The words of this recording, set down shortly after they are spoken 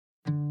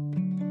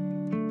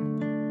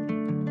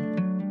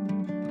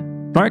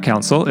Smart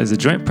Counsel is a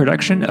joint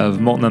production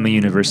of Multnomah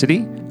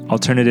University,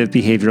 Alternative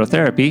Behavioral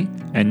Therapy,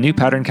 and New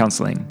Pattern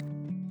Counseling.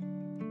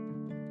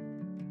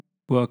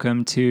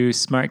 Welcome to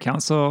Smart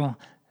Counsel,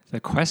 the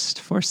quest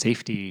for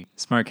safety.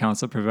 Smart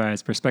Counsel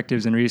provides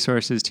perspectives and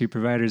resources to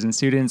providers and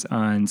students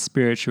on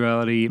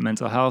spirituality,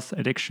 mental health,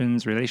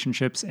 addictions,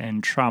 relationships,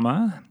 and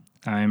trauma.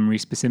 I'm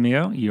Reese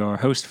Basimio, your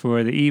host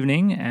for the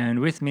evening, and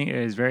with me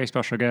is very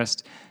special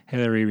guest,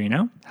 Hillary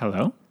Reno.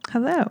 Hello.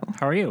 Hello.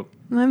 How are you?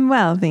 I'm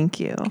well, thank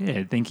you.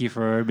 Good. Thank you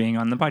for being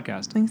on the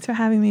podcast. Thanks for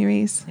having me,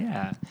 Reese.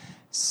 Yeah.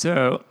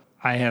 So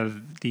I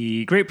have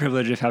the great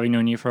privilege of having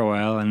known you for a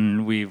while,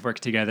 and we've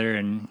worked together,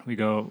 and we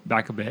go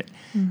back a bit.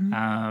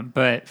 Mm-hmm.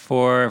 But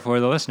for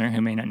the listener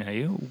who may not know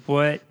you,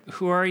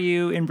 who are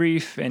you in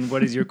brief, and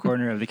what is your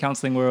corner of the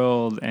counseling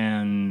world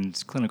and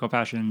clinical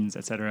passions,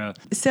 etc.?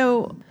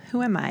 So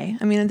who am I?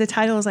 I mean, the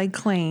titles I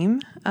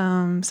claim,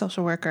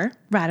 social worker,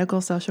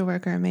 radical social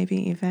worker, maybe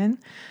even,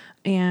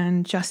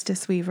 and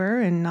justice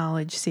weaver and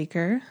knowledge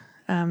seeker.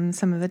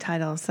 Some of the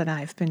titles that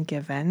I've been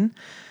given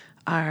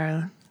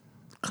are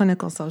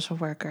clinical social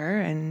worker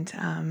and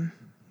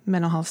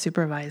mental health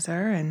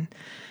supervisor and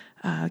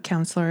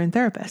counselor and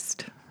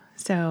therapist.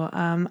 So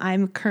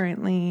I'm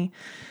currently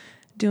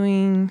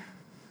doing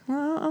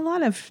a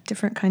lot of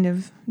different kind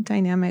of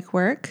dynamic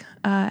work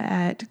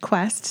at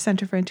Quest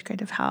Center for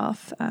Integrative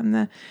Health. I'm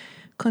the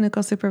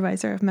clinical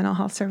supervisor of mental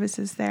health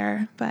services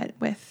there, but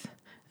with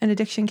an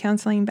addiction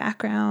counseling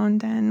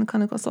background and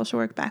clinical social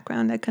work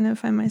background, I kind of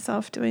find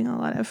myself doing a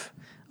lot of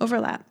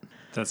overlap.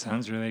 That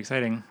sounds really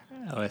exciting,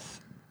 with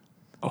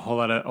a whole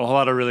lot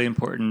of really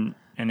important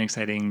and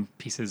exciting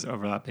pieces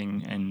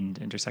overlapping and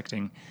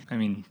intersecting. I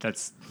mean,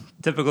 that's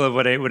typical of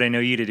what I know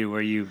you to do,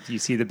 where you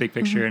see the big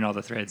picture and all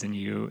the threads, and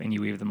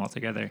you weave them all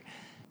together.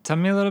 Tell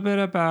me a little bit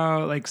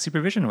about like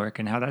supervision work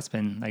and how that's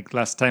been. Like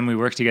last time we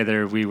worked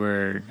together, we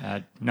were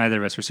neither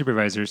of us were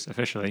supervisors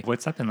officially.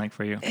 What's that been like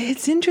for you?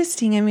 It's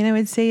interesting. I mean, I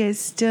would say it's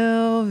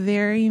still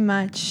very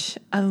much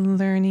a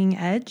learning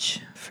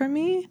edge for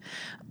me.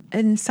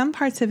 And some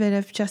parts of it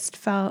have just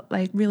felt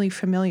like really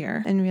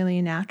familiar and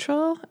really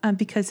natural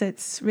because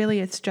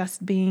it's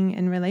just being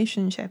in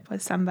relationship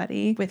with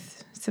somebody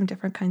with some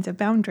different kinds of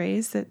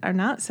boundaries that are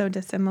not so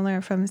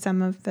dissimilar from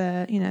some of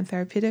the,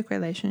 therapeutic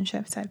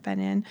relationships I've been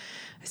in.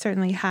 I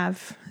certainly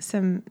have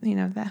some,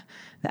 the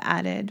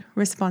added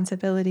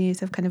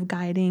responsibilities of kind of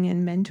guiding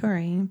and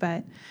mentoring,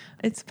 but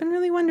it's been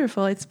really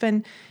wonderful. It's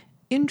been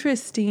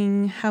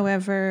interesting,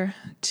 however,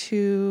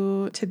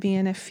 to be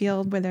in a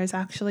field where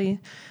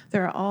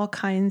there are all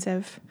kinds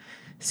of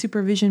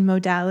supervision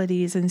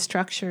modalities and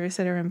structures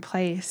that are in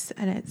place.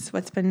 And it's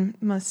what's been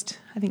most,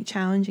 I think,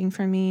 challenging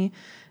for me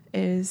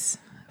is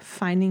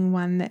finding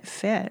one that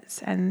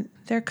fits. And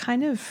they're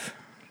kind of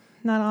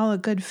not all a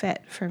good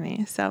fit for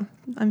me. So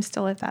I'm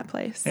still at that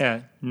place.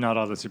 Yeah, not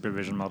all the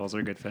supervision models are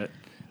a good fit.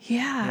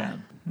 Yeah,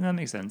 that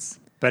makes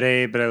sense. But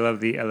I love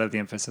the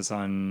emphasis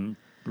on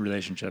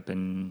relationship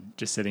and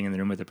just sitting in the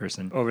room with a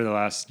person. Over the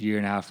last year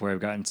and a half where I've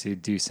gotten to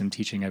do some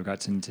teaching, I've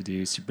gotten to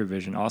do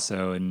supervision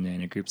also in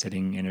a group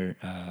setting,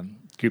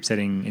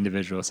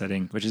 individual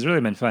setting, which has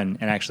really been fun.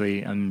 And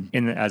actually,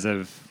 as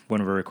of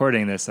when we're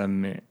recording this,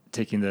 I'm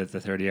taking the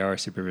 30-hour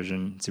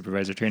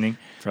supervisor training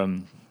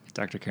from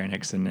Dr. Karen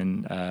Hickson,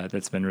 and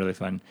that's been really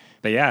fun.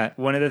 But yeah,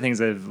 one of the things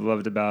I've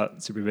loved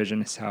about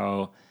supervision is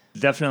how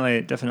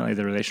definitely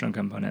the relational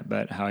component,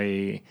 but how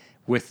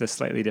with the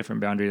slightly different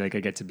boundary, like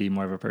I get to be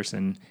more of a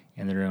person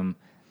in the room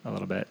a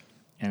little bit,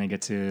 and I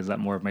get to let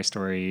more of my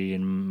story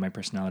and my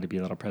personality be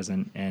a little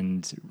present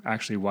and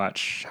actually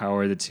watch how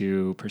are the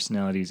two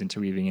personalities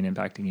interweaving and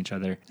impacting each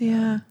other.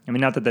 Yeah. I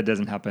mean, not that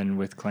doesn't happen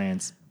with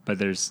clients, but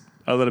there's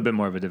a little bit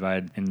more of a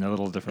divide and a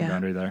little different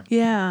boundary there.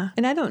 Yeah.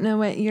 And I don't know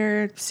what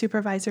your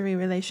supervisory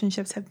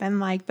relationships have been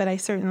like, but I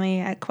certainly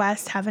at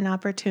Quest have an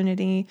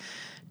opportunity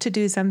to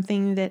do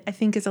something that I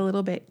think is a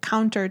little bit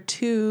counter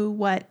to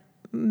what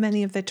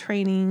many of the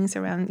trainings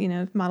around,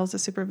 models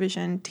of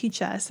supervision teach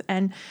us.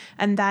 And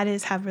that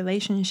is have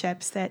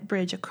relationships that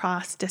bridge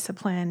across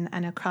discipline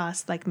and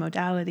across like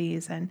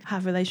modalities, and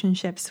have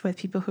relationships with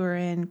people who are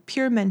in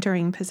pure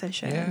mentoring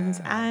positions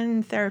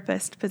and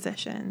therapist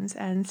positions.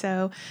 And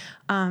so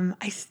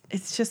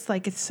it's just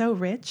like, it's so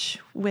rich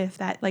with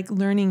that like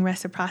learning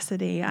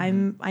reciprocity.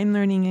 I'm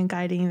learning and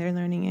guiding, they're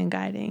learning and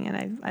guiding.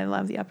 And I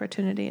love the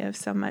opportunity of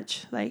so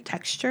much like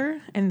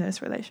texture in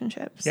those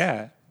relationships.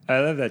 Yeah. I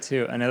love that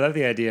too. And I love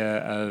the idea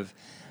of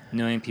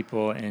knowing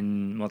people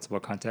in multiple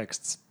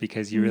contexts,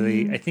 because you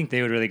really, I think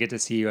they would really get to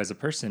see you as a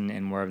person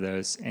in more of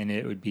those. And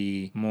it would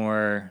be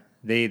more,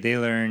 they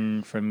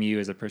learn from you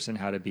as a person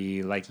how to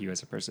be like you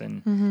as a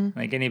person.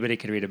 Like anybody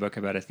could read a book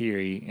about a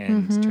theory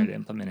and try to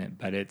implement it,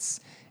 but it's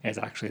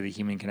actually the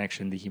human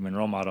connection, the human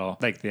role model,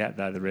 like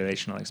the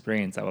relational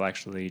experience that will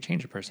actually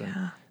change a person.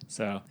 Yeah.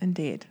 So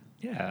Indeed.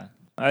 yeah.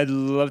 I'd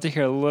love to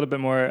hear a little bit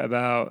more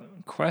about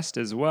Quest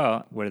as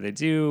well. What do they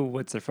do?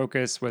 What's their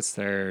focus? What's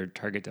their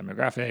target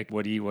demographic?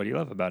 What do you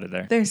love about it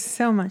there? There's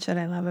so much that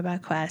I love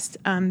about Quest.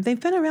 They've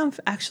been around,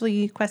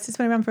 actually, Quest has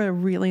been around for a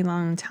really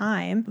long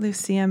time.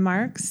 Lucia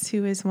Marks,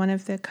 who is one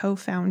of the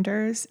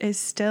co-founders, is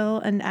still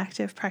an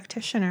active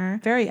practitioner,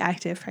 very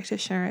active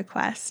practitioner at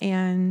Quest.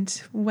 And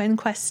when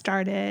Quest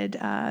started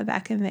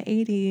back in the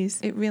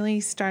 80s, it really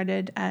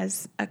started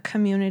as a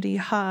community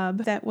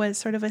hub that was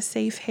sort of a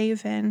safe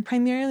haven,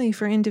 primarily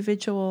for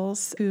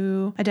individuals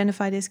who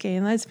identified as gay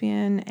and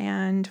lesbian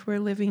and were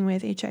living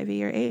with HIV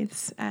or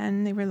AIDS.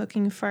 And they were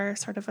looking for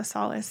sort of a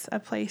solace, a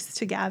place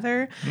to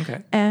gather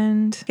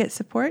and get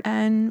support.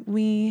 And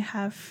we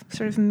have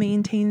sort of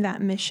maintained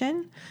that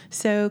mission.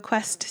 So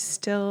Quest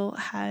still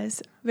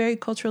has very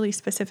culturally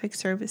specific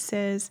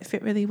services that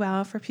fit really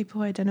well for people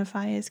who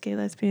identify as gay,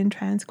 lesbian,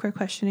 trans, queer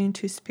questioning,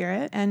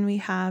 two-spirit. And we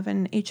have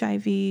an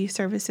HIV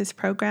services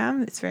program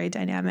that's very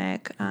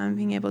dynamic,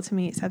 being able to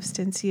meet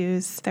substance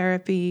use,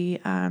 therapy,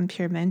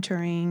 peer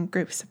mentoring,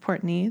 group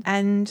support needs.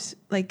 And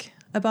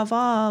above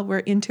all,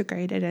 we're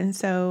integrated. And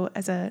so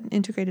as an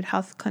integrated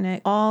health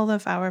clinic, all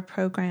of our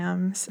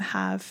programs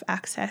have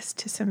access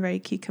to some very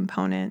key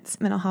components.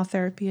 Mental health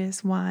therapy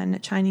is one,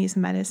 Chinese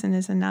medicine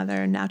is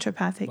another,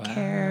 naturopathic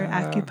care,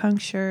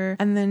 acupuncture,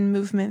 and then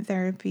movement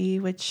therapy,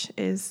 which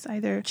is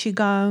either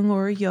Qigong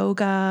or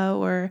yoga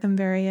or some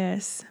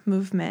various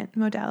movement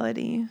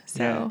modality.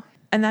 So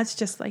and that's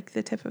just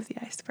the tip of the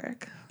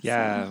iceberg.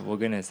 Yeah, well,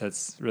 goodness,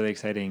 that's really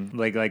exciting.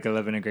 Like I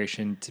love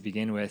integration to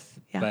begin with,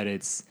 but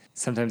it's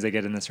sometimes I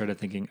get in this sort of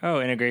thinking, oh,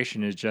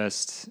 integration is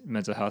just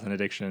mental health and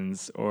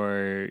addictions,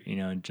 or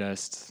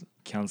just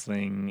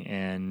counseling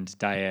and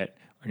diet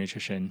or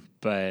nutrition.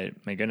 But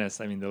my goodness,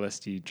 I mean, the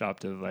list you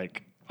dropped of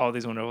all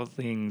these wonderful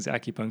things,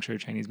 acupuncture,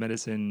 Chinese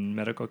medicine,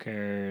 medical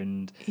care,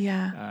 and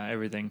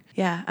everything.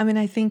 Yeah. I mean,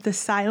 I think the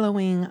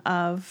siloing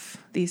of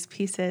these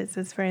pieces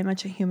is very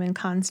much a human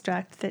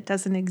construct that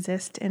doesn't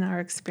exist in our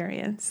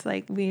experience.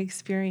 We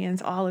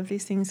experience all of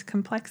these things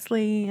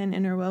complexly and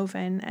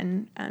interwoven,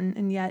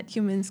 and yet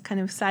humans kind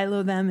of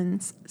silo them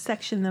and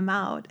section them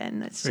out,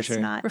 and it's just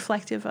not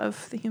reflective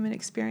of the human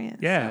experience.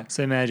 Yeah.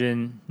 So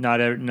imagine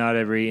not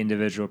every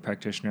individual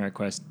practitioner at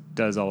Quest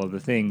does all of the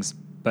things,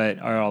 but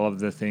are all of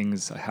the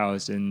things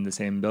housed in the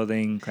same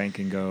building? Client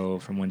can go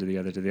from one to the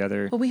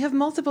other? Well, we have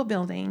multiple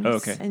buildings. Oh,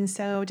 okay. And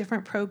so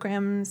different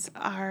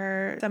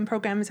some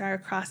programs are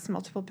across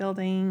multiple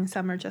buildings,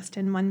 some are just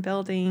in one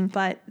building,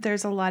 but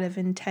there's a lot of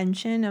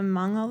intention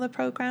among all the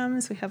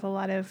programs. We have a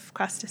lot of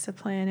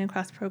cross-discipline and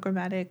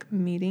cross-programmatic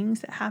meetings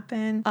that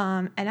happen.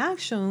 And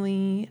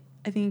actually,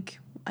 I think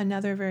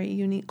another very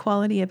unique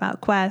quality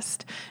about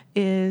Quest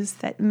is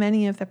that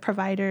many of the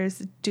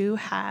providers do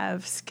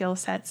have skill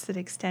sets that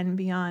extend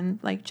beyond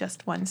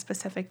just one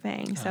specific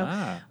thing.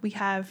 So we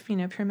have,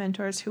 peer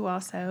mentors who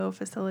also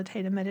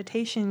facilitate a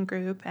meditation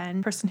group,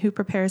 and person who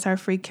prepares our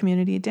free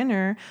community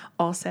dinner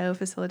also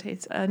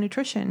facilitates a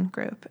nutrition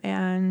group.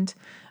 And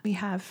we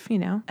have,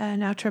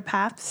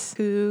 naturopaths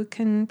who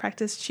can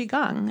practice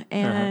Qigong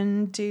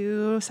and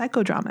do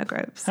psychodrama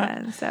groups.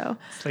 And so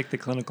it's like the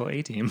clinical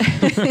A-team.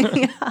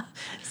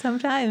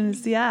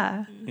 Sometimes,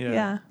 yeah.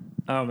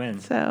 Oh, man.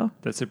 So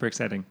that's super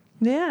exciting.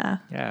 Yeah,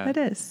 it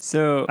is.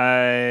 So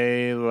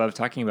I love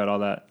talking about all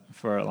that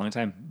for a long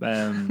time.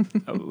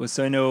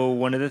 So I know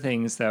one of the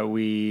things that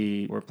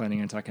we were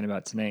planning on talking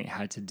about tonight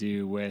had to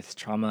do with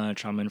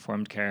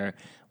trauma-informed care,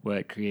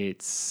 what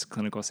creates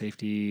clinical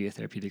safety, a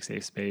therapeutic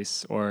safe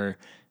space, or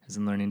as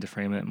in learning to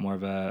frame it more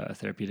of a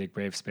therapeutic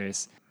brave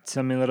space.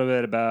 Tell me a little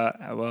bit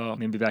about,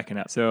 maybe backing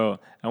up. So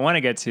I want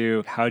to get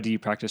to, how do you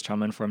practice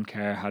trauma-informed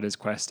care? How does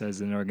Quest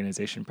as an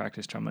organization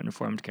practice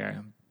trauma-informed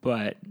care?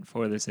 But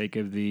for the sake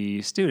of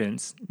the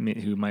students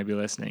who might be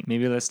listening,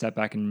 maybe let's step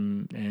back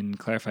and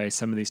clarify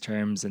some of these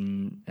terms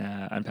and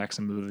unpack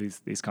some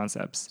of these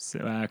concepts. So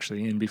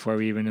actually, and before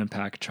we even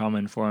unpack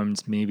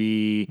trauma-informed,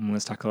 maybe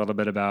let's talk a little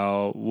bit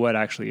about what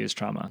actually is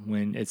trauma.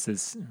 When it's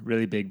this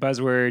really big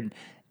buzzword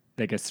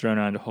that gets thrown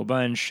around a whole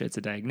bunch. It's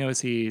a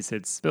diagnosis,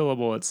 it's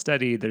billable, it's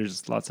studied,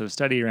 there's lots of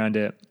study around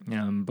it.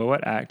 But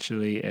what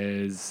actually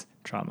is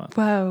trauma?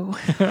 Whoa.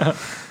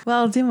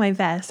 Well, I'll do my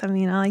best. I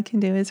mean, all I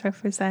can do is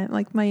represent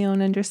my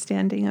own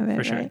understanding of it.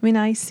 For sure. Right? I mean,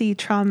 I see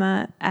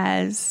trauma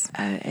as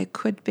it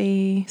could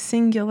be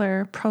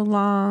singular,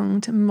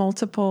 prolonged,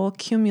 multiple,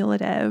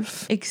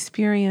 cumulative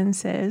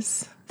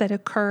experiences that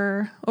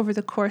occur over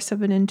the course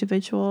of an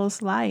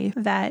individual's life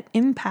that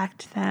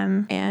impact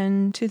them,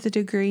 and to the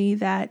degree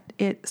that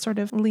it sort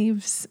of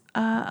leaves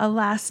a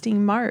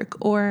lasting mark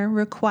or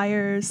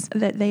requires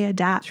that they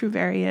adapt through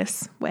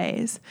various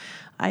ways.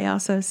 I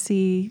also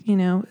see,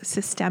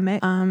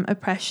 systemic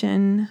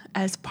oppression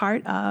as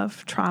part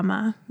of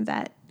trauma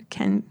that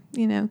can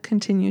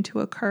continue to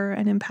occur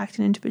and impact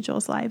an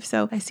individual's life.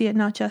 So I see it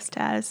not just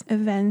as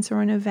events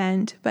or an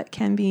event, but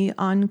can be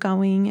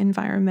ongoing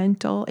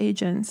environmental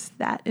agents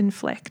that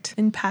inflict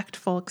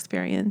impactful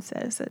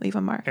experiences that leave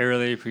a mark. I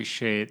really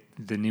appreciate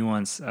the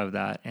nuance of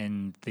that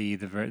and the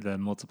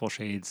multiple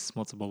shades,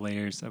 multiple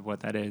layers of what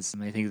that is.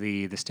 I think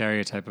the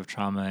stereotype of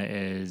trauma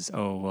is,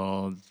 oh,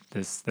 well,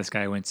 this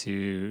guy went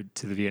to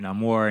the Vietnam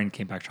War and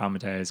came back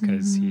traumatized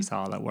because he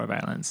saw that war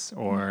violence,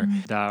 or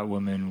that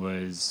woman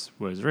was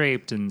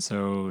raped and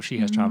so she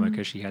has trauma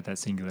because she had that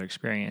singular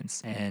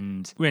experience.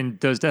 And when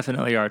those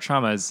definitely are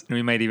traumas,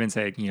 we might even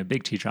say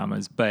big T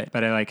traumas, but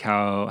I like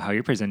how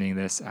you're presenting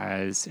this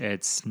as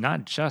it's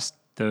not just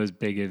those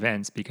big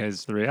events,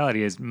 because the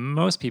reality is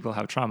most people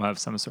have trauma of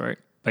some sort.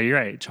 But you're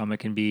right, trauma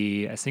can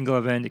be a single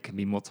event, it can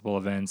be multiple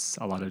events,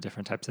 a lot of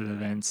different types of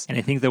events. And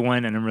I think the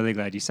one, and I'm really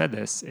glad you said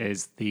this,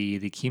 is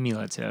the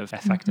cumulative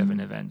effect of an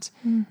event.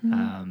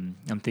 I'm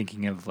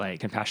thinking of like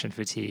compassion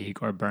fatigue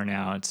or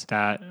burnout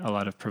that a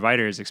lot of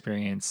providers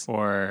experience,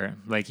 or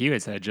like you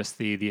had said, just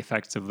the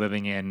effects of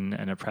living in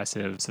an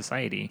oppressive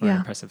society or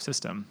an oppressive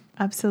system.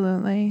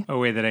 Absolutely. A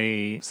way that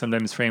I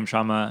sometimes frame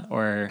trauma,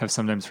 or have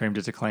sometimes framed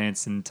it to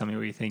clients, and tell me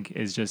what you think,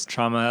 is just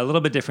trauma a little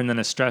bit different than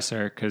a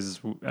stressor, because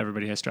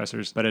everybody has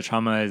stressors, but a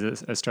trauma is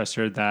a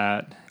stressor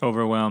that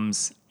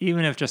overwhelms,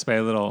 even if just by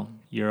a little,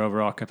 your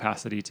overall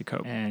capacity to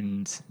cope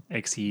and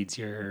exceeds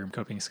your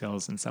coping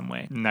skills in some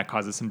way. And that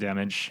causes some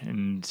damage,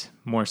 and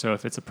more so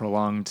if it's a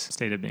prolonged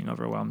state of being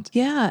overwhelmed.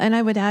 Yeah, and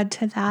I would add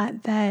to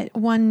that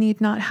one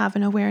need not have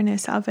an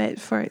awareness of it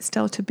for it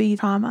still to be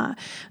trauma.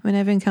 I mean,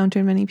 I've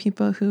encountered many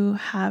people who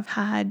have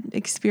had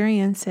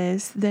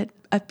experiences that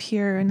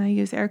appear, and I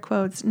use air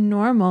quotes,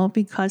 normal,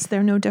 because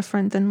they're no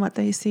different than what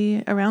they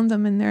see around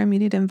them in their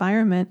immediate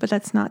environment. But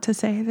that's not to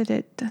say that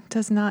it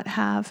does not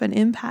have an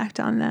impact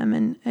on them,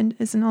 and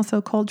isn't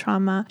also cold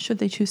trauma, should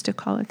they choose to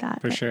call it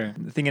that. For sure.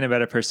 Thinking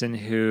about a person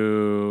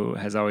who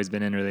has always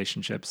been in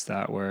relationships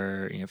that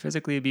were,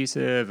 physically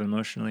abusive,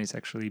 emotionally,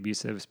 sexually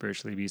abusive,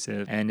 spiritually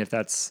abusive, and if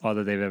that's all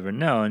that they've ever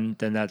known,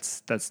 then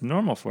that's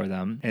normal for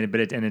them. And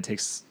it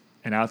takes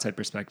an outside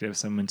perspective,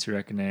 someone to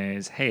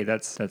recognize, hey,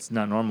 that's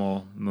not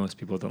normal. Most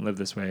people don't live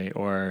this way,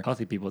 or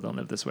healthy people don't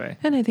live this way.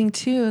 And I think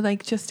too,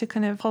 like, just to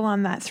kind of pull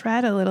on that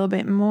thread a little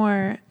bit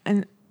more,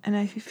 and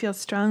I feel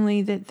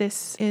strongly that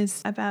this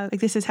is about,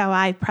 like, this is how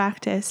I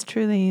practice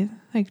truly,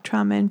 like,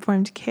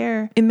 trauma-informed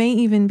care. It may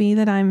even be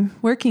that I'm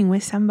working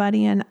with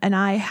somebody and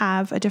I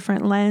have a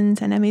different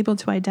lens, and I'm able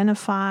to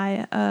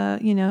identify,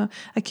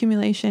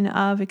 accumulation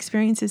of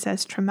experiences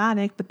as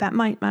traumatic, but that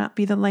might not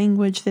be the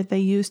language that they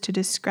use to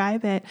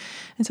describe it.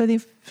 And so I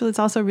feel it's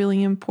also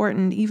really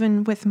important,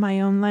 even with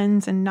my own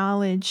lens and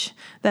knowledge,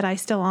 that I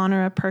still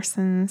honor a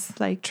person's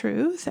like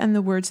truth and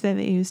the words that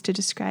they use to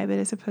describe it,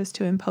 as opposed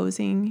to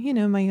imposing,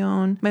 my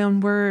own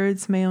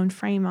words, my own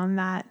frame on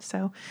that.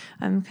 So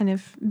I'm kind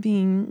of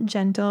being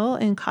gentle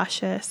and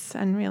cautious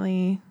and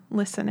really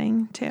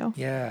listening too.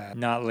 Yeah.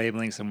 Not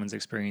labeling someone's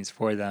experience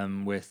for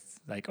them with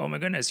like, oh my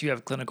goodness, you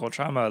have clinical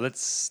trauma,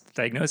 let's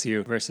diagnose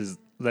you, versus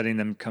letting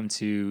them come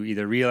to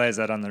either realize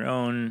that on their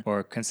own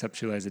or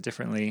conceptualize it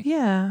differently.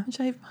 Yeah, which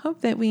I hope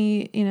that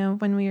we,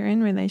 when we are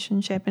in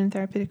relationship and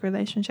therapeutic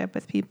relationship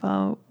with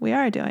people, we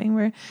are doing.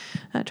 We're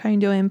not trying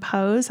to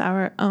impose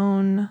our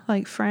own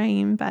like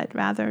frame, but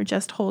rather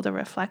just hold a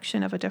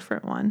reflection of a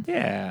different one.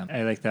 Yeah,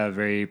 I like that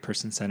very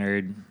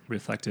person-centered,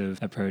 reflective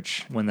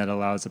approach, one that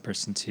allows a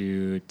person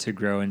to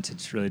grow and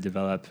to really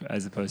develop,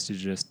 as opposed to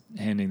just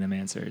handing them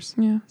answers.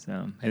 Yeah.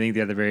 So I think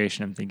the other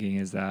variation I'm thinking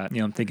is that,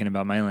 I'm thinking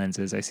about my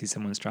lenses. I see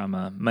someone's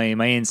trauma.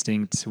 My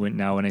instinct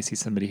when I see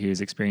somebody who's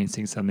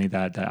experiencing something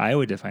that I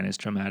would define as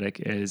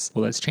traumatic is,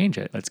 well, let's change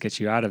it. Let's get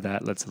you out of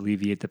that. Let's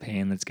alleviate the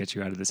pain. Let's get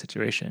you out of the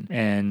situation.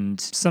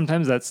 And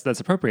sometimes that's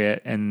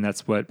appropriate, and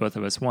that's what both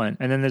of us want.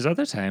 And then there's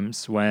other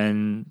times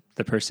when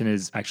the person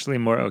is actually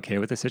more okay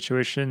with the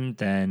situation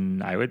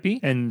than I would be.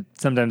 And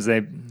sometimes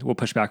they will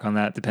push back on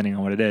that depending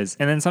on what it is.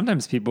 And then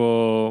sometimes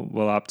people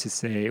will opt to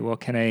say, well,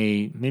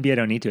 maybe I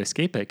don't need to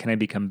escape it. Can I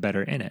become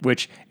better in it?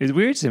 Which is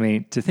weird to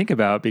me to think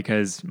about,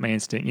 because my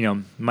instinct,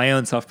 my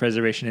own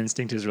self-preservation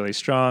instinct is really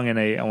strong, and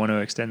I want to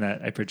extend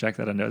that. I project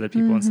that onto other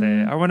people and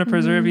say, I want to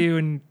preserve you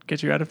and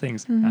get you out of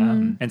things.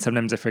 And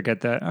sometimes I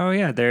forget that, oh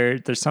yeah,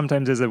 there's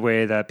sometimes is a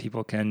way that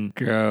people can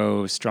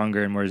grow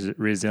stronger and more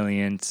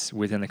resilient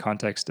within the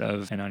context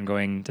of an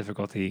ongoing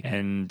difficulty.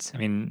 And I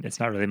mean, it's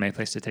not really my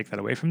place to take that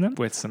away from them,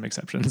 with some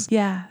exceptions.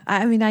 Yeah.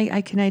 I mean,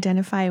 I can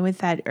identify with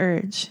that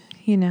urge,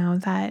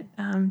 that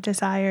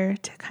desire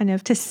to kind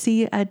of to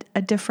see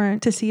a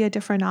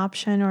different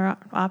option or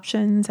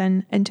options,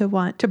 and to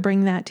want to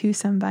bring that to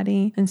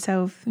somebody. And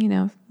so,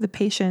 the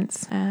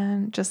patience,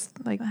 and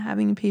just like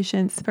having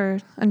patience for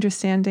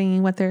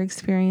understanding what their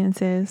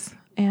experience is.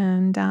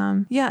 And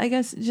I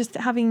guess just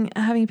having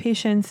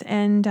patience,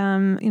 and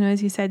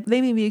as you said,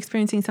 they may be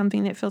experiencing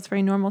something that feels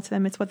very normal to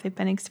them. It's what they've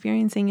been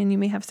experiencing, and you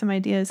may have some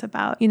ideas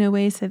about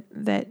ways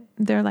that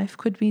their life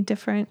could be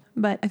different.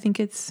 But I think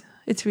it's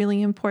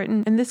really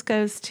important. And this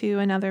goes to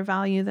another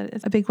value that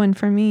is a big one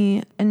for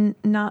me, and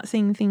not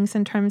seeing things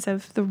in terms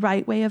of the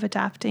right way of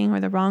adapting or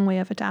the wrong way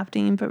of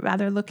adapting, but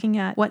rather looking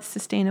at what's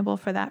sustainable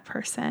for that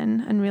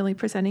person and really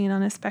presenting it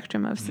on a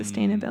spectrum of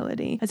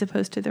sustainability as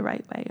opposed to the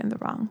right way and the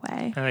wrong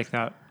way. I like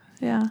that.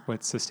 Yeah.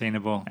 What's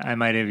sustainable? I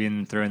might have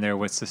even thrown in there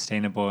what's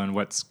sustainable and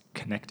what's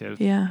connective.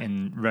 Yeah.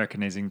 And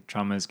recognizing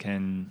traumas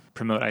can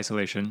promote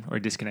isolation or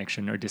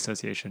disconnection or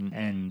dissociation.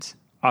 And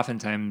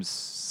oftentimes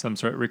some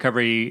sort of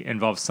recovery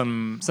involves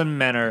some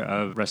manner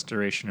of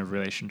restoration of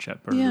relationship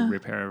or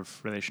repair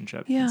of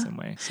relationship in some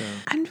way. So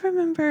And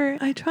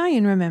I try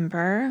and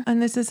remember,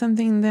 and this is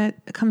something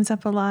that comes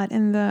up a lot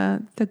in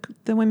the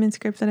women's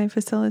group that I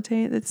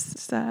facilitate,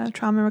 it's the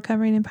Trauma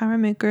Recovery and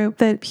Empowerment group,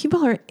 that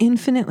people are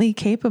infinitely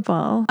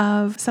capable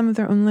of some of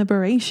their own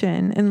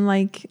liberation. And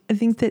I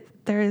think that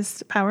there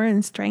is power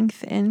and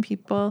strength in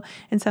people,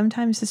 and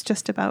sometimes it's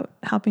just about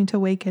helping to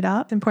wake it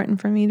up. It's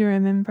important for me to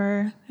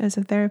remember as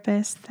a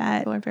therapist that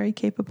people are very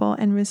capable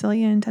and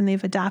resilient, and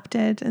they've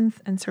adapted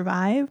and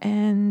survived,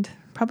 and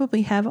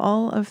probably have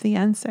all of the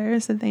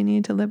answers that they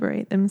need to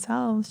liberate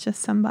themselves.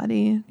 Just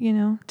somebody,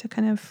 to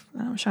kind of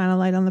shine a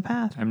light on the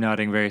path. I'm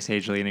nodding very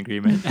sagely in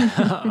agreement.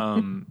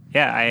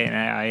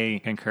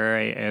 I concur.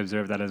 I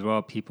observe that as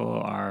well.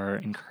 People are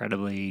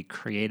incredibly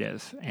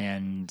creative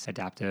and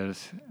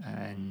adaptive,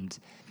 and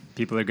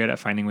people are good at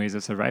finding ways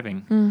of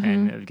surviving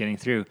and of getting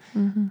through.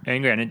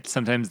 And granted,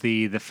 sometimes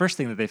the first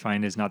thing that they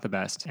find is not the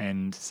best,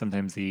 and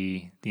sometimes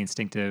the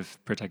instinctive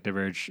protective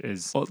urge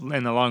is,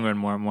 in the long run,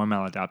 more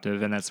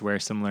maladaptive, and that's where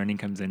some learning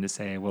comes in to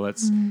say, well,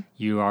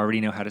 you already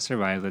know how to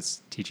survive.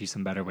 Let's teach you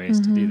some better ways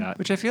to do that.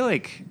 Which I feel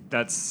like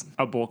that's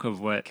a bulk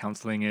of what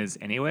counseling is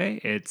anyway.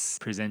 It's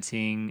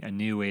presenting a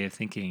new way of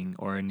thinking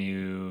or a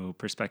new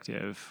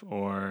perspective,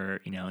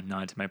 or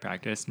nod to my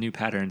practice, new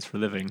patterns for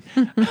living.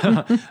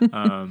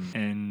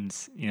 And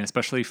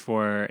especially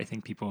for, I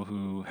think, people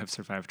who have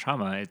survived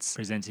trauma, it's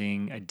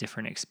presenting a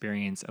different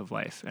experience of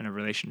life and a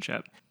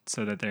relationship,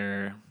 so that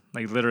they're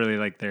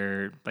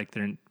their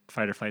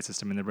fight or flight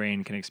system in the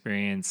brain can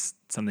experience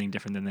something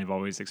different than they've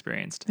always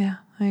experienced. Yeah,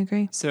 I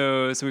agree.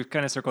 So we've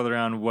kind of circled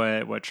around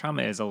what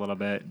trauma is a little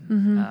bit.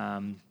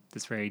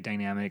 This very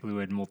dynamic,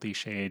 fluid,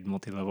 multi-shade,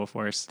 multi-level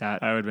force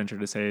that I would venture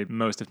to say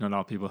most, if not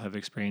all, people have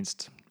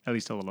experienced at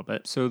least a little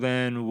bit. So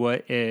then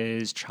what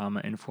is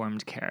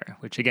trauma-informed care?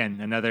 Which, again,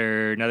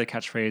 another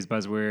catchphrase,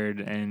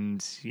 buzzword,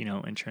 and,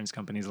 insurance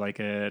companies like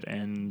it,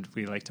 and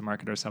we like to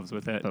market ourselves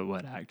with it. But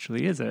what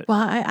actually is it?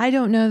 Well, I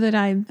don't know that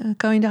I'm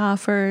going to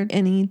offer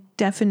any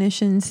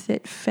definitions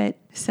that fit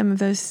some of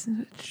those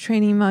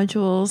training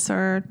modules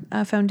or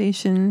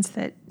foundations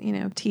that,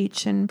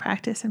 teach and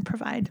practice and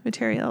provide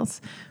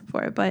materials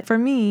for it. But for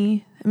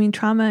me,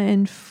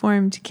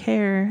 trauma-informed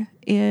care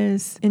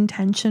is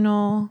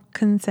intentional,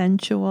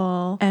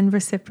 consensual, and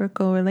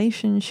reciprocal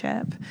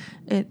relationship.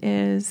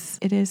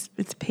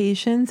 It's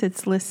patience,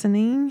 it's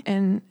listening,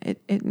 and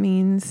it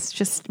means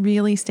just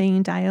really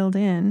staying dialed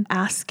in,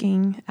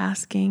 asking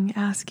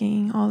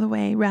all the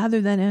way,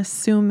 rather than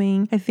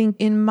assuming. I think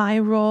in my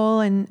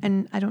role,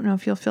 and I don't know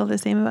if you'll feel the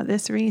same about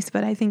this, Reese,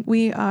 but I think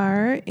we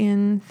are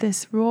in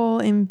this role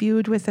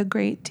imbued with a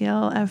great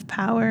deal of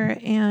power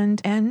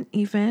and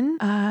even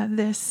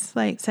this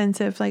sense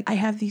of I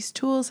have these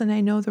tools and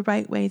I know the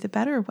right way, the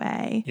better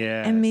way.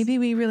 Yes. And maybe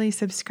we really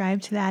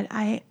subscribe to that.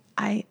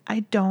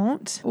 I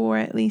don't, or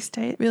at least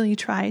I really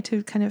try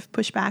to kind of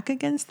push back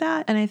against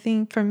that. And I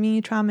think for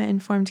me,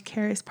 trauma-informed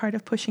care is part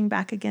of pushing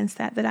back against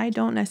that I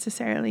don't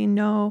necessarily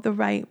know the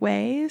right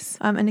ways.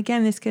 And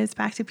again, this goes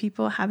back to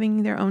people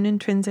having their own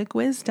intrinsic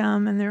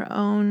wisdom and their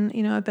own,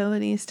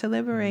 abilities to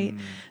liberate.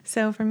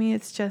 So for me,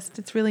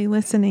 it's really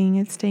listening.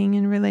 It's staying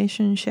in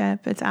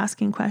relationship. It's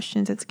asking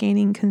questions. It's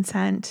gaining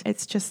consent.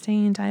 It's just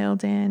staying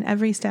dialed in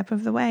every step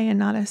of the way and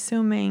not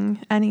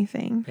assuming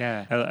anything.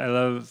 Yeah, I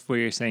love what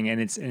you're saying.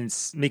 And it's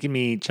making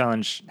me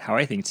challenge how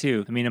I think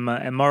too.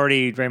 I'm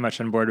already very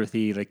much on board with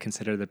the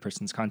consider the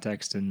person's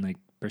context and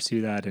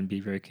pursue that and be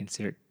very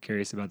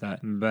curious about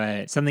that.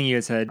 But something you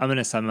had said, I'm going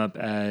to sum up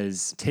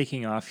as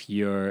taking off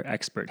your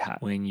expert hat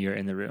when you're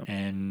in the room.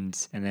 And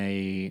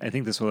I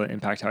think this will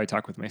impact how I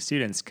talk with my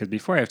students, because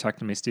before I've talked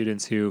to my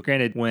students who,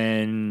 granted,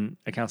 when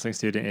a counseling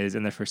student is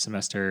in their first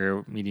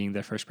semester meeting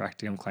their first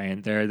practicum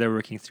client, they're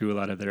working through a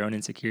lot of their own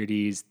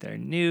insecurities. They're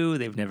new.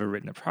 They've never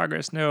written a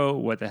progress note.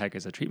 What the heck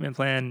is a treatment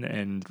plan?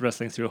 And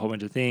wrestling through a whole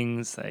bunch of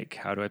things like,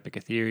 how do I pick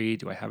a theory?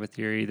 Do I have a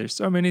theory? There's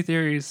so many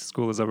theories.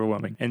 School is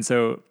overwhelming. And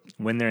so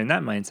when they're in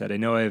that mindset, I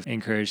know I've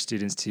encouraged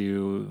students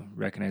to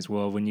recognize,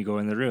 well, when you go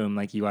in the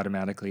room, you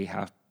automatically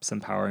have some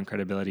power and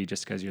credibility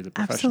just because you're the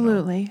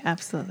professional.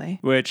 Absolutely.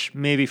 Which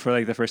maybe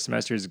for the first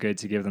semester is good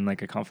to give them a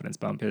confidence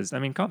bump, because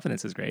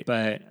confidence is great,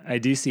 but I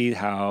do see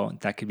how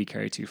that could be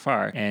carried too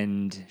far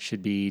and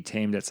should be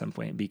tamed at some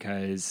point,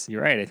 because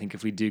you're right. I think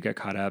if we do get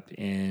caught up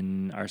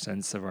in our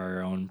sense of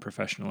our own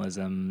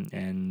professionalism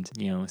and,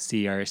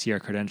 see our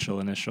credential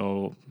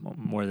initial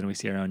more than we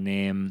see our own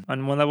name,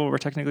 on one level, we're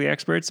technically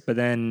experts, but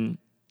then,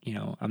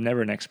 I'm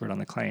never an expert on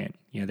the client.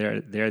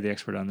 They're the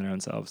expert on their own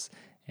selves.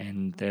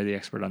 and they're the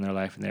expert on their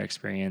life and their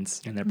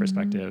experience and their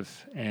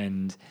perspective.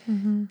 And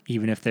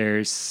even if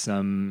there's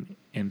some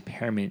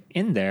impairment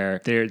in there,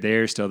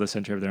 they're still the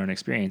center of their own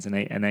experience,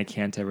 and I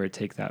can't ever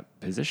take that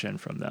position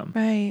from them.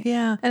 Right.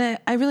 Yeah. And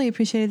I really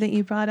appreciated that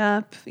you brought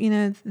up,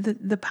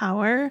 the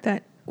power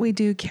that we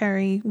do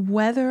carry,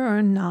 whether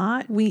or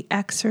not we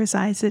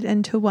exercise it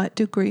and to what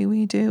degree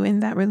we do in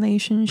that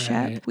relationship.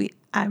 Right. We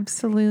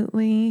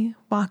absolutely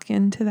walk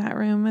into that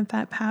room with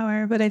that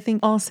power. But I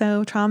think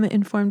also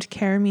trauma-informed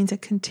care means a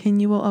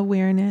continual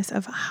awareness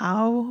of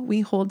how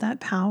we hold that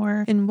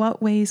power, in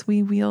what ways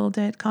we wield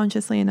it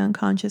consciously and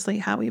unconsciously,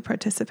 how we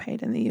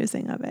participate in the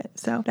using of it.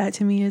 So that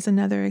to me is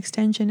another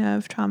extension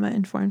of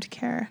trauma-informed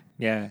care.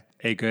 Yeah.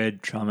 A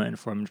good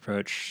trauma-informed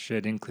approach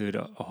should include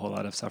a whole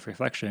lot of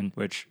self-reflection,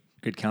 which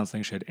good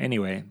counseling should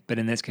anyway, but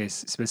in this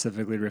case,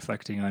 specifically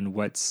reflecting on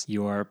what's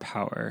your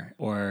power,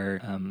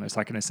 or I was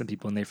talking to some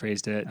people and they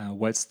phrased it,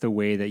 what's the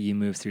way that you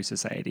move through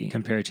society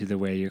compared to the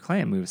way your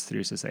client moves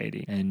through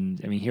society.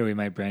 And I mean, here we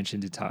might branch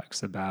into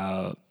talks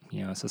about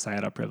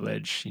societal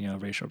privilege,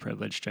 racial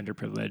privilege, gender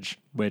privilege,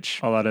 which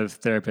a lot of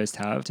therapists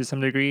have to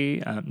some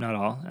degree, not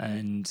all.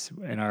 And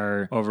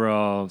our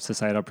overall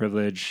societal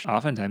privilege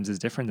oftentimes is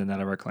different than that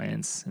of our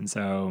clients. And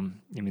so,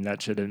 I mean,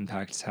 that should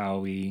impact how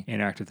we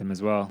interact with them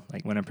as well.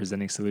 Like when I'm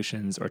presenting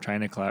solutions or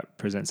trying to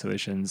present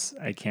solutions,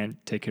 I can't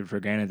take it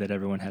for granted that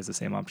everyone has the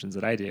same options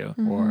that I do,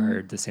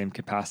 or the same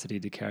capacity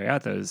to carry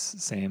out those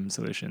same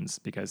solutions,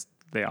 because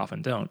they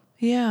often don't.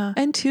 Yeah.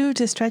 And to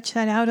stretch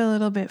that out a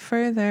little bit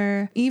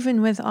further,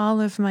 even with all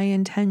of my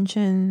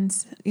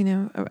intentions,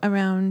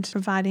 around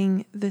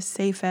providing the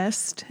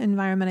safest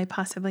environment I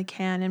possibly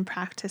can and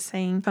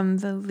practicing from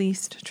the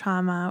least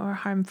trauma or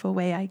harmful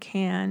way I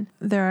can,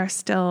 there are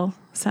still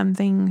some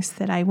things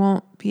that I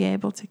won't be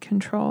able to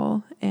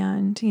control.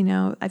 And,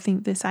 I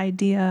think this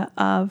idea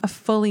of a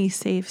fully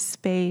safe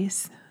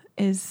space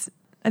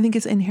I think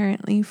it's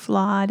inherently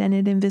flawed, and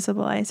it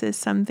invisibilizes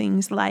some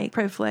things like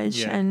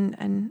privilege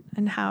and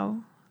how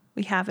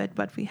we have it,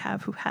 what we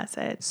have, who has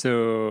it.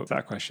 So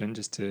that question,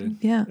 just to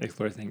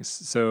explore things.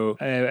 So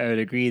I would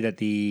agree that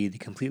the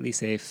completely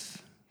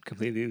safe,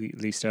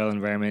 completely sterile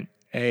environment,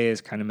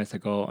 is kind of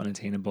mythical,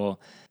 unattainable.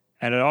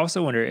 And I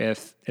also wonder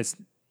if it's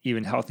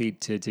even healthy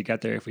to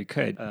get there if we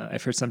could.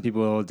 I've heard some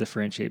people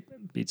differentiate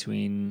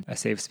between a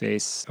safe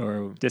space,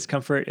 or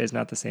discomfort is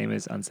not the same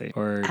as unsafe.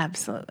 Or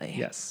absolutely.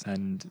 Yes.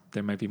 And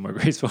there might be more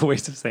graceful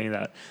ways of saying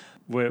that.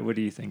 What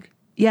do you think?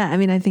 Yeah, I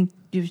mean, I think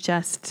you've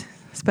just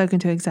spoken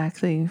to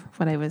exactly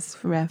what I was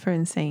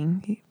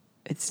referencing.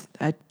 It's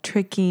a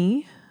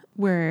tricky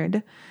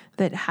word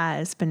that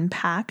has been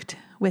packed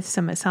with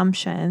some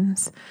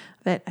assumptions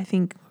that I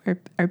think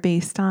are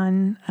based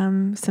on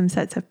some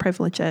sets of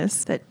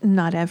privileges that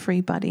not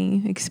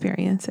everybody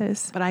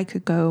experiences. But I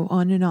could go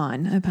on and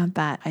on about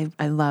that.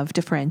 I love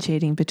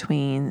differentiating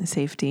between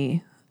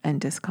safety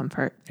and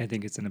discomfort. I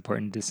think it's an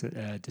important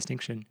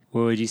distinction.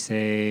 What would you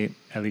say,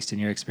 at least in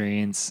your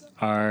experience,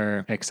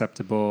 are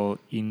acceptable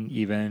in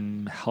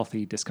even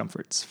healthy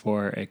discomforts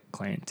for a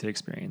client to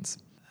experience?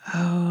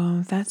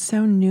 Oh, that's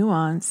so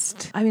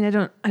nuanced. I mean, I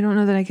don't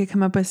know that I could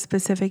come up with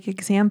specific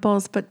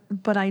examples, but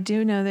I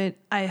do know that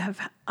I have,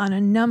 on a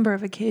number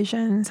of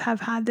occasions,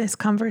 have had this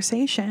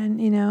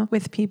conversation,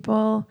 with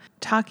people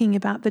talking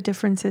about the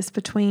differences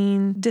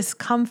between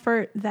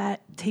discomfort that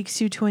takes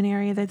you to an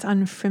area that's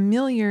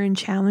unfamiliar and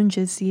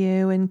challenges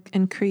you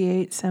and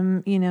creates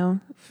some,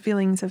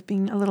 feelings of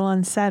being a little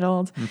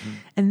unsettled.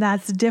 And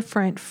that's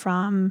different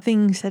from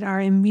things that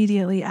are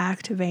immediately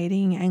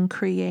activating and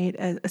create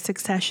a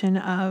succession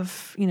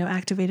of,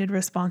 activated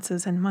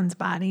responses in one's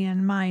body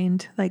and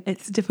mind. Like,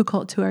 it's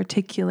difficult to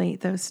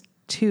articulate those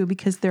two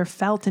because they're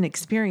felt and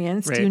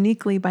experienced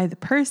uniquely by the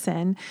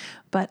person.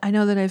 But I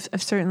know that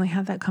I've certainly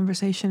had that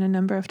conversation a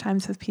number of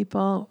times with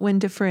people when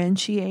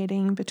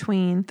differentiating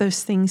between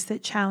those things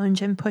that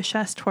challenge and push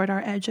us toward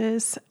our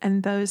edges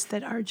and those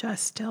that are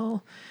just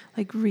still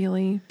like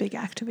really big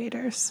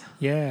activators.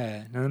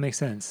 Yeah, no, that makes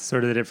sense.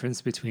 Sort of the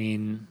difference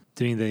between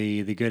doing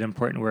the good,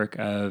 important work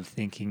of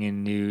thinking a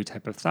new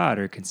type of thought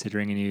or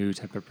considering a new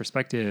type of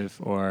perspective,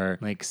 or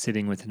like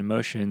sitting with an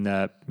emotion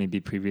that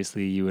maybe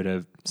previously you would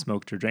have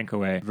smoked or drank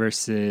away,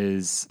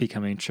 versus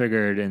becoming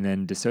triggered and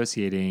then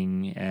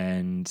dissociating,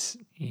 and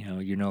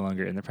you're no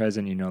longer in the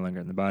present, you're no longer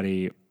in the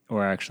body,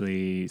 or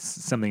actually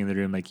something in the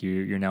room like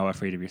you're now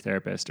afraid of your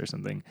therapist or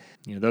something.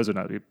 Those would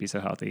not be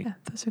so healthy. Yeah,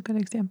 those are good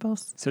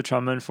examples. So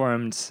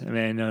trauma-informed, I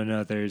mean, I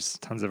know there's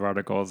tons of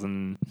articles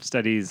and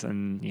studies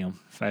and,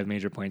 5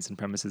 major points and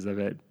premises of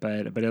it.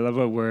 But I love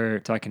what we're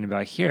talking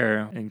about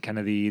here and kind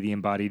of the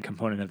embodied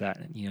component of that.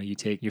 You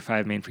take your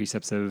 5 main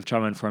precepts of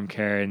trauma-informed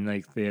care, and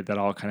that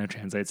all kind of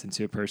translates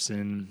into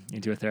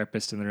a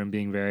therapist in the room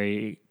being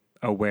very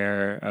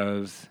aware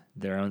of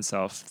their own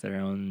self, their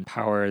own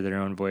power, their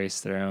own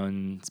voice, their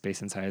own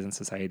space and size in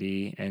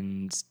society,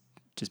 and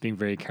just being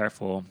very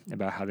careful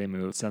about how they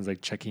move. It sounds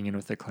like checking in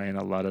with the client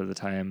a lot of the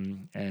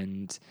time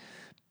and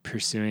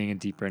pursuing a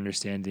deeper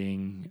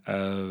understanding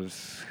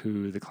of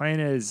who the client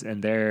is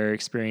and their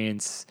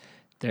experience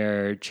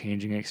their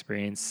changing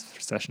experience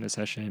session to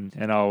session,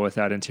 and all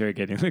without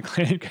interrogating the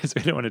client, because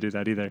we don't want to do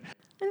that either.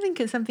 I think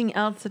it's something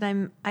else that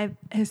I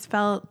has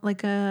felt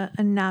like a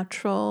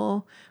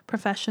natural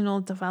professional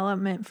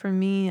development for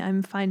me.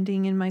 I'm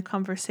finding in my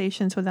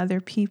conversations with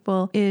other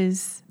people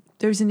is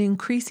there's an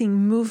increasing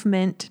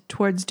movement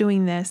towards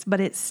doing this, but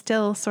it's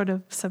still sort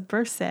of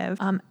subversive.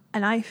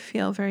 And I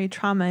feel very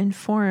trauma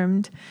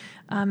informed.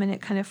 And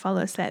it kind of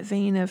follows that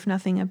vein of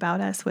nothing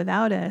about us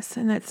without us.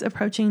 And that's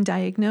approaching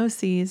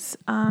diagnoses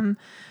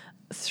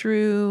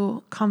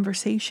through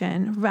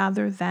conversation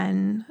rather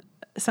than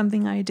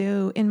something I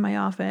do in my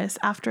office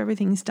after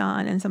everything's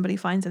done and somebody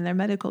finds in their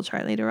medical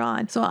chart later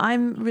on. So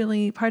I'm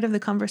really part of the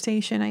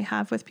conversation I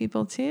have with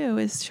people too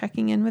is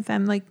checking in with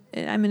them. Like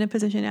I'm in a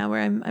position now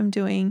where I'm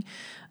doing,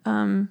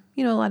 a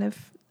lot of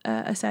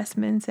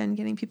assessments and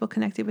getting people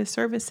connected with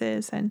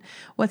services and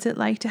what's it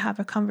like to have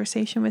a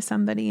conversation with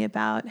somebody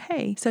about,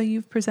 hey, so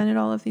you've presented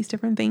all of these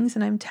different things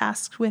and I'm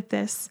tasked with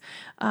this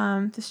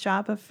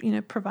job of,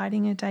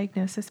 providing a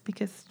diagnosis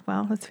because,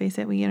 well, let's face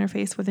it, we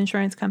interface with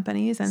insurance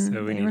companies and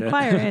So they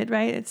require it,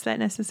 right? It's that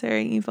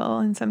necessary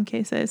evil in some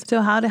cases.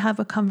 So how to have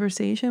a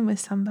conversation with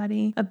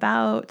somebody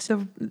about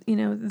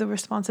the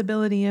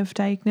responsibility of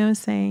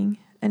diagnosing.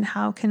 And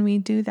how can we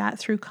do that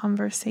through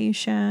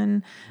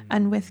conversation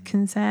and with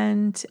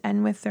consent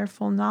and with their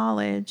full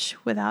knowledge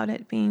without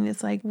it being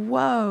this like,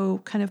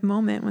 whoa, kind of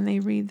moment when they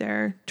read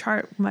their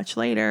chart much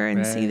later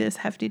and see this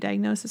hefty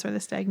diagnosis or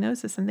this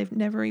diagnosis and they've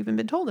never even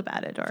been told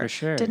about it or For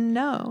sure. didn't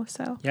know.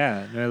 So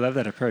yeah, no, I love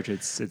that approach.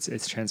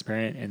 It's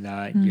transparent in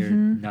that you're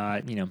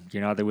not,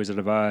 you're not the Wizard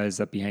of Oz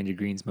up behind your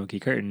green smoky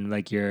curtain.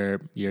 Like you're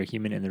a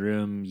human in the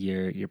room.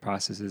 Your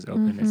process is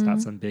open. It's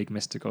not some big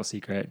mystical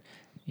secret.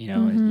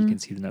 And you can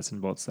see the nuts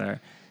and bolts there.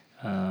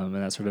 And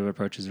that sort of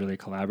approach is really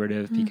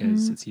collaborative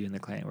because it's you and the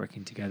client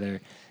working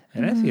together.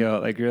 And I feel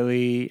like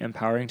really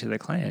empowering to the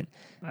client.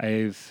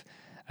 I've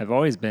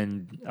always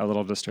been a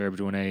little disturbed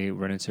when I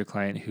run into a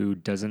client who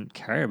doesn't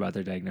care about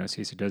their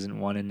diagnosis, who doesn't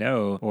want to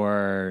know,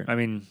 I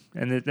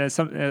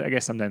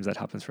guess sometimes that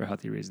happens for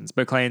healthy reasons,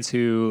 but clients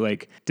who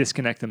like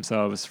disconnect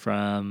themselves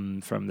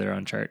from their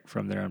own chart,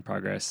 from their own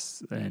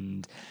progress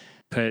and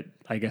put,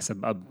 I guess, a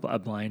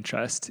blind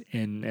trust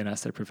in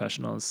us, their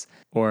professionals,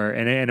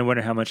 and I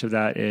wonder how much of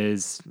that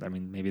is,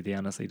 maybe they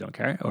honestly don't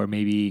care, or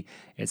maybe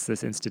it's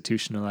this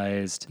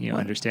institutionalized,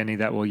 understanding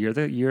that, well, you're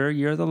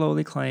the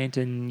lowly client,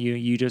 and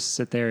you just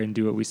sit there and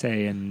do what we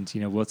say, and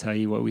we'll tell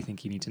you what we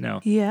think you need to know.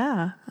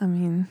 Yeah,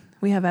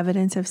 we have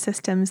evidence of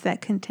systems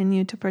that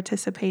continue to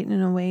participate in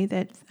a way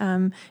that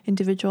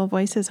individual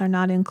voices are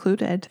not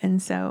included,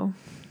 and so.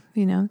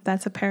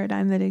 That's a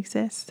paradigm that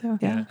exists. So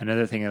yeah.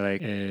 Another thing I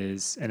like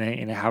is, and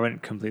I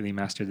haven't completely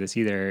mastered this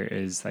either,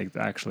 is like the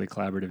actually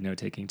collaborative note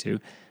taking too.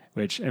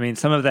 Which,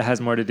 some of that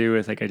has more to do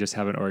with like I just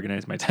haven't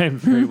organized my time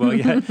very well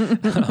yet.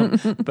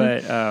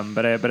 But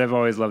I've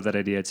always loved that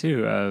idea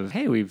too of,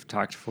 hey, we've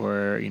talked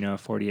for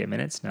 48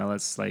 minutes. Now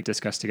let's like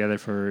discuss together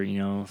for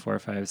 4 or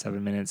 5,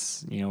 7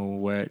 minutes.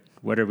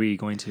 What are we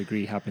going to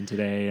agree happened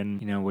today, and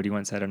what do you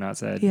want said or not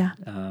said? Yeah.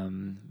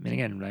 And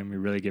again, I'm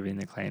really giving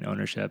the client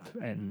ownership,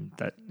 and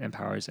that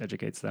empowers,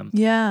 educates them.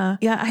 Yeah.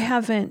 I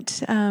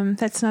haven't.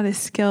 That's not a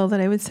skill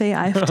that I would say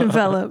I've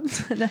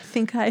developed, and I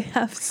think I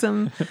have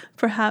some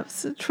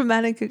perhaps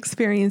traumatic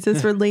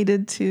experiences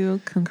related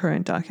to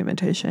concurrent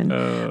documentation.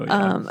 Oh,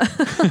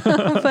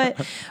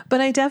 yeah.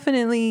 But I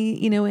definitely,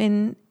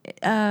 in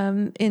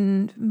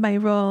my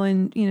role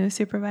in,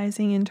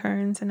 supervising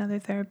interns and other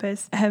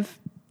therapists have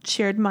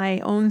shared my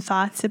own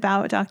thoughts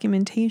about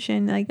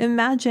documentation. Like,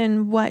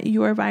 imagine what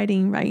you're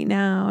writing right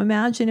now.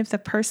 Imagine if the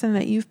person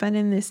that you've been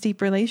in this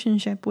deep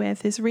relationship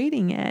with is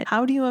reading it.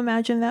 How do you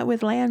imagine that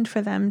would land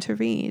for them to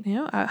read?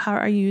 How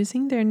are you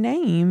using their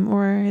name,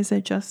 or is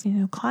it just,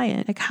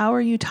 client? Like, how are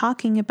you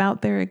talking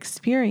about their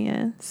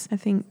experience? I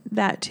think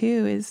that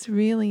too is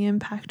really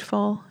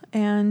impactful.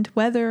 And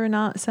whether or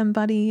not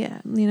somebody,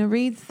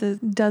 reads the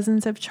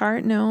dozens of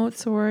chart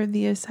notes or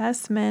the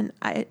assessment,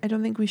 I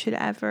don't think we should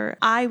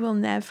I will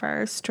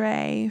never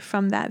stray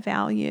from that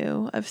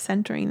value of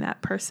centering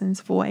that person's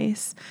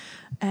voice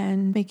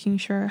and making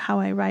sure how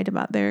I write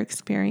about their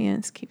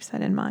experience keeps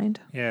that in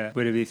mind. Yeah.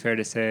 Would it be fair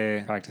to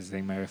say,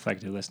 practicing my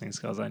reflective listening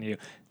skills on you,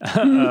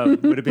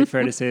 would it be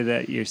fair to say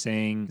that you're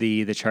saying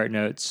the chart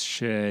notes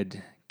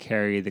should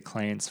carry the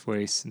client's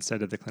voice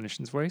instead of the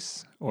clinician's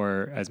voice,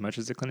 or as much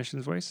as the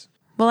clinician's voice?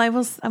 Well, I'm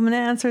going to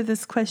answer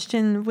this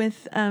question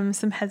with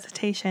some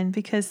hesitation,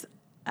 because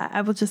I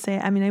will just say,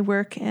 I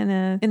work in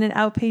an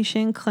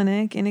outpatient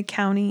clinic in a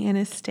county, in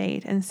a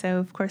state. And so,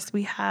 of course,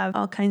 we have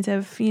all kinds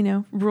of,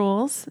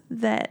 rules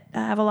that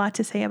have a lot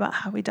to say about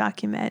how we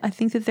document. I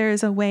think that there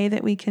is a way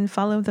that we can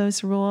follow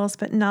those rules,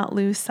 but not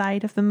lose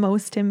sight of the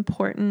most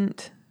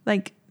important,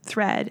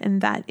 thread,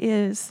 and that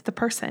is the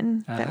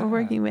person that we're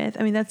working with.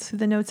 That's who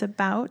the note's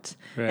about.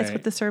 Right. That's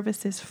what the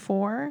service is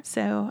for.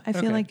 So I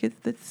feel like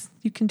it's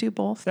you can do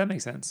both. That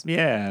makes sense.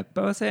 Yeah,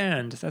 both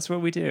and. That's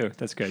what we do.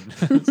 That's good.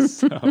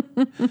 So,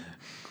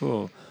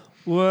 cool.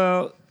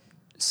 Well,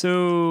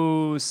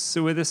 so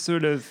with this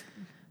sort of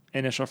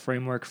initial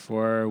framework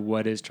for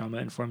what is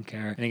trauma-informed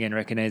care. And again,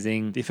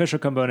 recognizing the official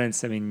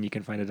components. I mean, you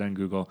can find it on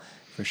Google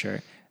for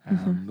sure.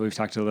 We've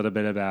talked a little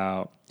bit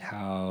about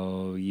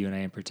how you and I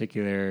in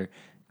particular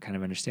kind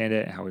of understand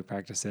it, how we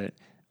practice it,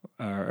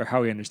 or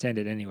how we understand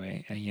it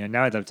anyway. And,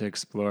 now I'd love to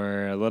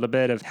explore a little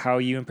bit of how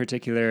you in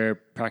particular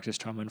practice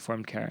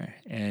trauma-informed care.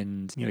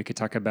 And, we could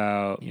talk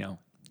about,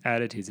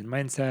 attitudes and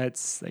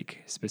mindsets,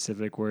 like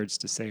specific words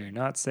to say or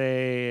not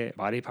say,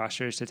 body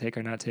postures to take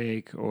or not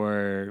take,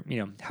 or,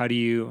 how do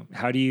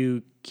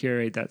you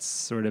curate that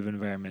sort of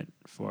environment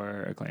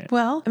for a client?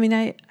 Well, I mean,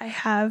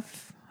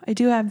 I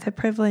do have the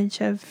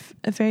privilege of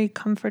a very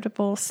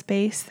comfortable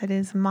space that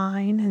is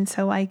mine, and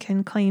so I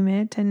can claim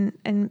it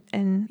and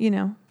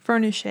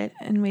furnish it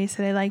in ways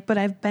that I like. But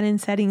I've been in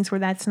settings where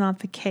that's not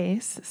the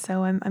case,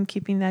 so I'm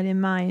keeping that in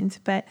mind.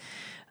 But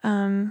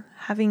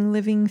having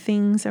living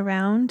things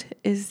around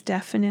is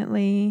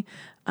definitely,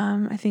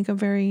 I think, a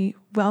very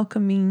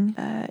welcoming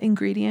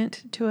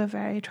ingredient to a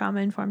very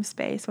trauma-informed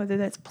space, whether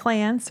that's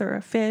plants or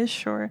a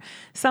fish or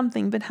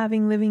something, but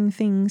having living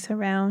things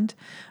around.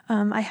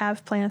 I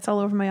have plants all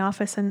over my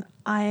office, and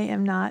I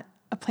am not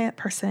a plant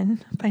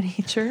person by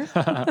nature.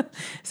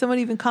 Someone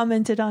even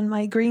commented on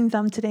my green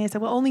thumb today. I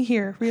said, well, only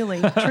here,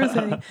 really,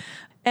 truthfully.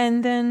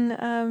 And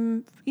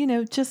then,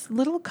 just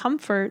little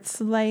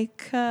comforts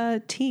like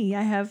tea.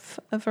 I have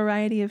a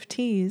variety of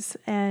teas,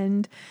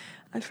 and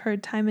I've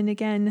heard time and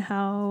again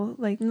how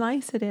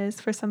nice it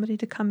is for somebody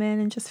to come in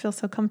and just feel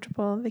so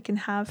comfortable. They can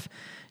have,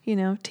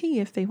 tea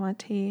if they want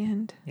tea,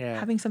 and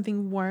having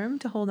something warm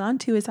to hold on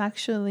to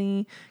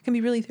can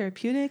be really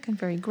therapeutic and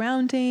very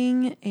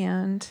grounding.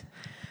 And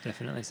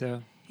definitely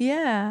so.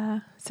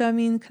 Yeah. So, I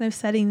mean, kind of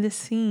setting the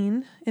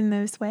scene in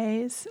those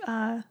ways,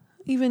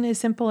 even as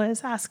simple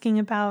as asking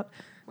about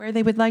where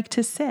they would like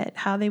to sit,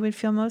 how they would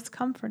feel most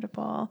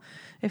comfortable,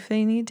 if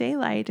they need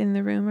daylight in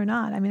the room or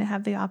not. I mean, I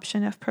have the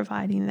option of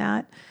providing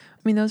that.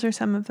 I mean, those are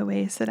some of the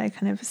ways that I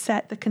kind of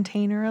set the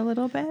container a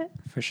little bit.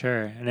 For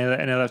sure. And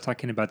I love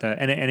talking about that.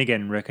 And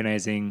again,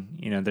 recognizing,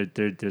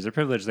 there's a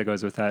privilege that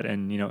goes with that.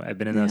 And, I've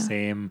been in those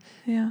same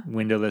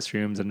windowless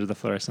rooms under the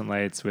fluorescent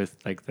lights with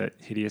the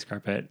hideous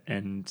carpet.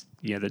 And,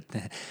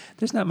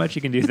 there's not much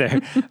you can do there.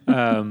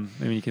 I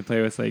mean, you can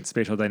play with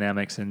spatial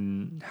dynamics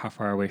and how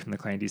far away from the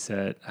client you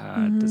sit.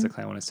 Does the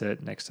client want to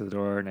sit next to the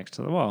door, next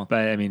to the wall?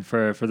 But I mean,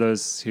 for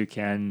those who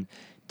can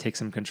take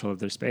some control of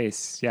their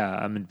space. Yeah,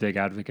 I'm a big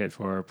advocate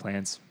for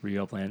plants,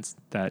 real plants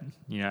that,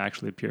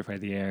 actually purify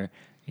the air,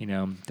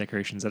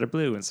 decorations that are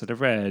blue instead of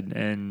red.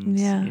 And,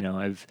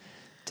 I've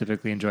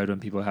typically enjoyed when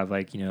people have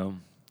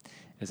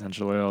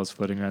essential oils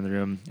floating around the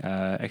room.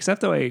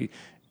 Except though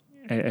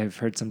I've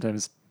heard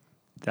sometimes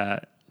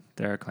that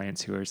there are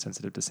clients who are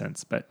sensitive to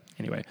scents, but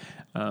anyway,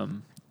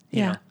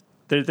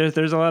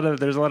 there's a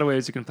lot of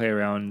ways you can play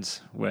around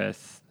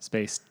with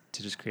space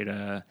to just create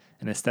an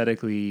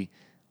aesthetically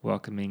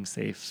welcoming,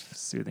 safe,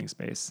 soothing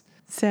space.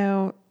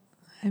 So,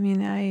 I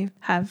mean, I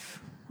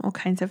have all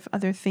kinds of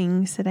other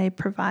things that I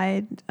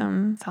provide.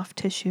 Soft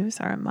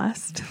tissues are a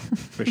must.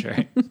 For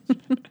sure.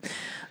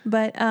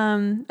 But, I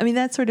mean,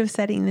 that's sort of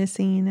setting the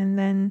scene, and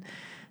then,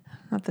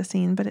 not the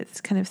scene, but it's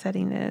kind of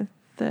setting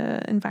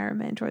the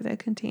environment or the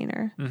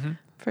container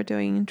for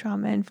doing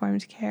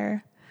trauma-informed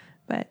care.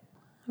 But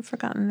I've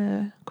forgotten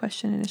the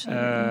question initially.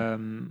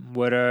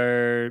 What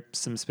are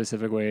some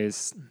specific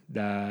ways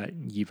that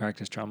you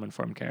practice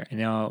trauma-informed care? And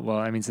now,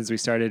 since we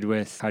started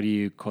with how do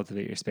you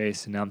cultivate your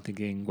space, and now I'm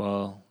thinking,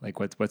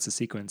 what's the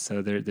sequence?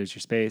 So there's your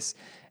space,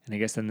 and I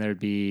guess then there'd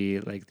be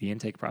the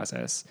intake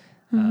process.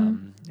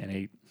 And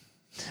I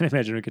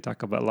imagine we could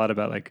talk a lot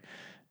about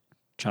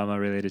trauma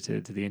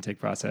related to the intake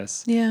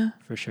process. Yeah,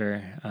 for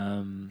sure.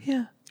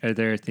 Are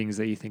there things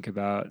that you think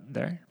about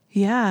there?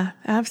 Yeah,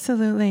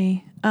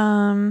 absolutely.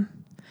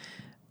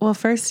 Well,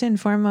 first and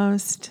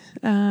foremost,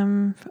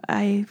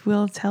 I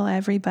will tell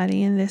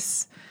everybody, and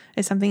this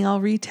is something I'll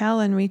retell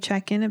and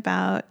recheck in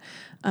about,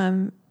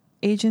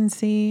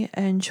 agency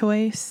and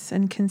choice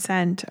and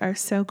consent are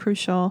so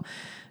crucial.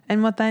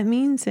 And what that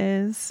means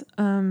is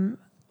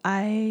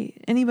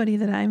anybody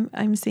that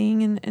I'm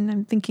seeing and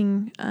I'm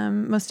thinking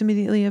most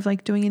immediately of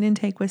doing an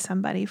intake with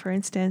somebody, for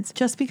instance,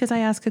 just because I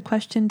ask a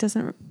question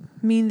doesn't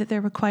mean that they're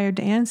required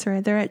to answer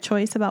it. They're at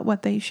choice about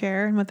what they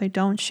share and what they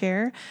don't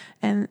share,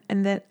 and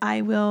that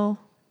I will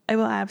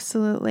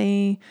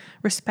absolutely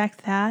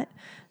respect that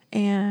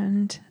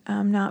and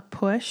not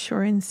push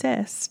or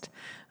insist.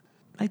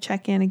 I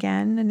check in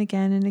again and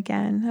again and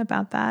again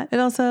about that. It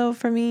also,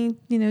 for me,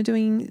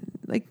 doing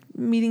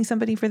meeting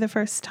somebody for the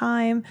first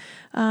time,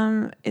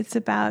 it's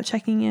about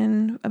checking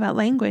in about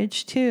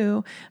language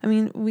too. I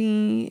mean,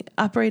 we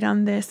operate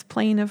on this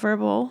plane of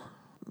verbal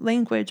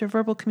language or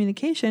verbal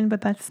communication, but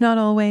that's not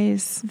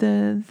always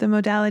the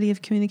modality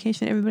of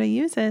communication everybody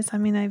uses. I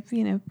mean,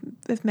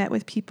 I've met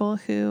with people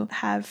who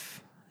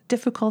have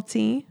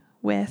difficulty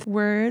with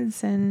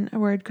words and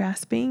word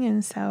grasping,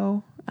 and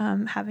so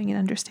having an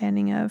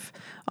understanding of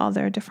all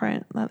their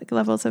different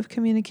levels of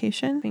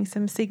communication, having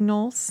some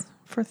signals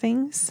for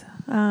things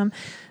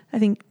I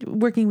think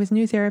working with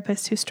new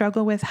therapists who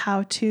struggle with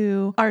how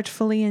to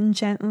artfully and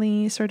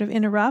gently sort of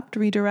interrupt,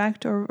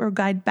 redirect, or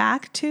guide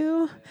back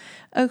to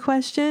a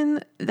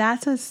question,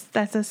 that's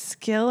a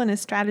skill and a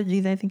strategy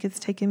that I think it's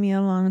taken me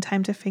a long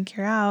time to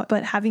figure out.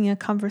 But having a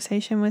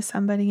conversation with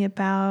somebody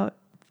about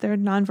their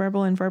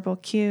nonverbal and verbal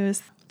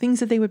cues,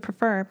 things that they would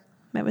prefer.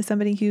 Met with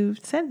somebody who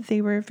said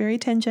they were very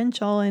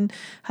tangential and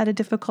had a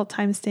difficult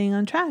time staying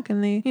on track,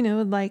 and they,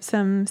 would like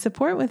some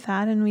support with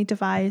that. And we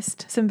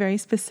devised some very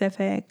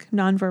specific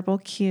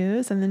nonverbal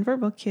cues and then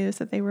verbal cues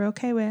that they were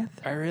okay with.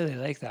 I really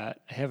like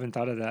that. I haven't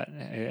thought of that.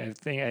 I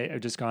think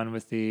I've just gone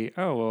with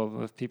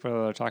if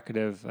people are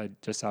talkative, I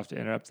just have to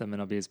interrupt them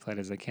and I'll be as polite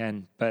as I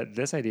can. But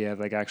this idea of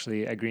like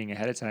actually agreeing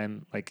ahead of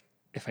time, like,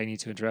 if I need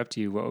to interrupt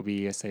you, what would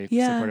be a safe,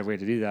 supportive way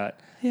to do that?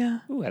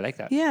 Yeah. Ooh, I like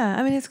that. Yeah.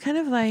 I mean, it's kind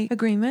of like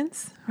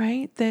agreements,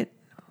 right? That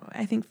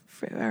I think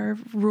are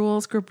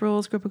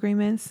group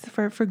agreements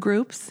for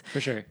groups. For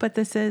sure. But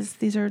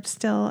these are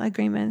still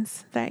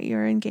agreements that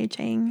you're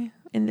engaging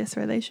in this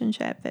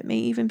relationship that may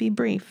even be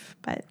brief,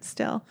 but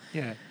still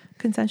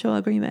consensual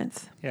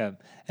agreements. Yeah.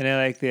 And I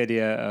like the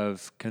idea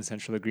of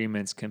consensual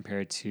agreements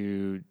compared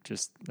to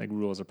just like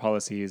rules or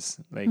policies.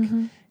 Like,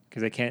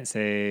 because I can't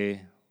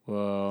say,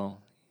 well,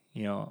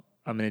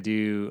 I'm going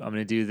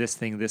to do this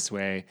thing this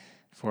way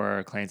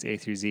for clients A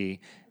through Z,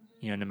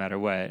 no matter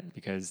what,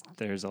 because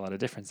there's a lot of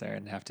difference there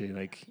and have to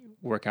like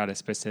work out a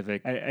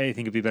specific, I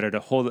think it'd be better to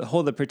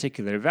hold a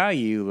particular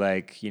value.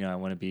 Like, I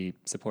want to be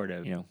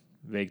supportive,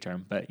 vague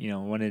term, but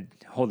want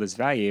to hold this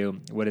value.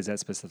 What does that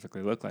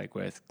specifically look like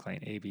with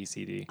client A, B,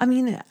 C, D? I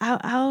mean,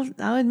 I'll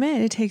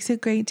admit it takes a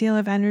great deal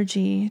of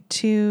energy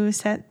to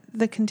set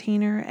the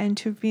container and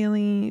to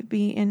really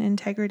be in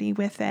integrity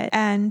with it.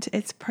 And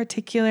it's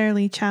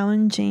particularly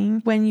challenging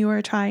when you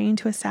are trying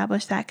to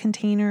establish that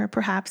container,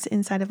 perhaps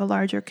inside of a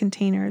larger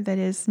container that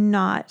is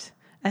not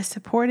as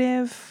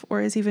supportive or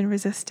is even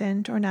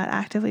resistant or not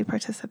actively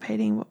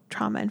participating with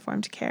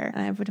trauma-informed care.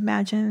 And I would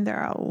imagine there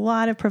are a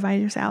lot of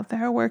providers out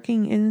there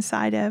working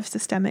inside of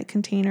systemic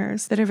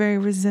containers that are very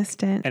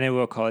resistant. And I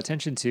will call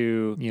attention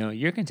to,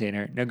 your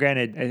container. Now,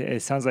 granted,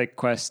 it sounds like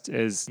Quest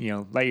is,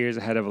 light years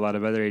ahead of a lot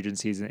of other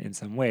agencies in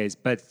some ways,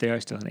 but they are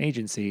still an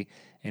agency.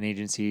 And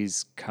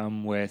agencies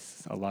come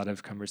with a lot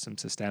of cumbersome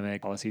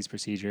systemic policies,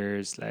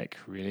 procedures, like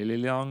really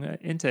long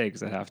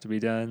intakes that have to be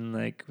done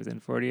like within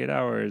 48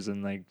 hours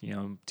and like,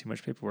 too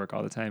much paperwork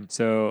all the time.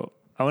 So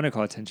I want to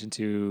call attention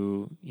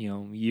to,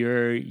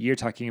 you're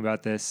talking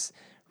about this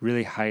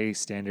really high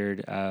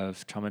standard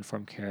of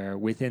trauma-informed care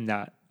within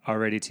that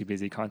already too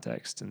busy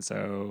context. And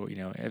so,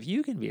 if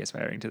you can be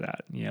aspiring to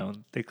that,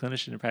 the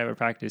clinician in private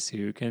practice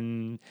who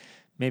can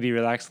maybe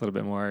relax a little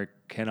bit more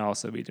can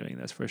also be doing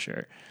this for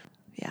sure.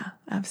 Yeah,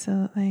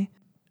 absolutely.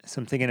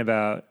 So I'm thinking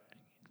about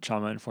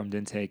trauma-informed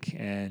intake,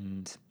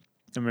 and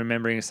I'm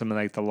remembering some of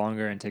like the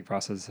longer intake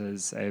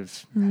processes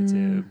I've had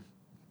to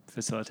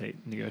facilitate,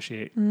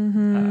 negotiate,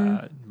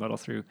 muddle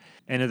through.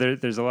 And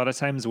there's a lot of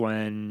times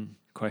when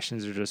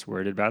questions are just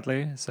worded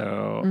badly.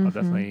 So I'll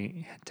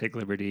definitely take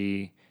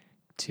liberty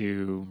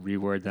to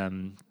reword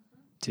them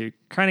to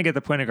kind of get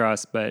the point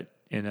across, but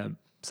in a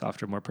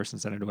softer, more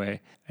person-centered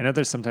way. I know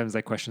there's sometimes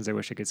like questions I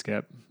wish I could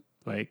skip,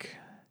 like,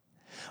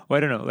 well, I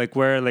don't know, like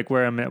where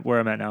I'm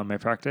at now in my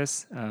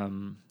practice.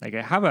 Like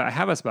I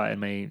have a spot in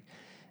my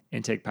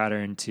intake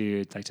pattern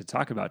to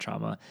talk about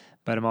trauma,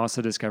 but I'm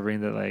also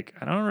discovering that like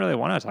I don't really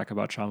want to talk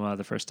about trauma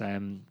the first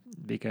time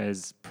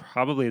because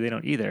probably they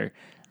don't either.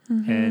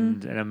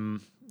 And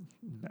I'm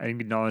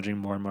acknowledging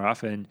more and more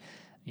often,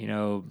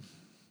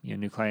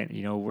 new client,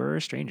 we're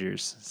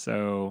strangers.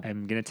 So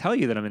I'm going to tell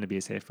you that I'm going to be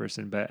a safe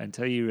person, but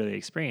until you really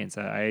experience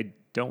that, I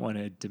don't want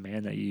to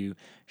demand that you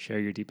share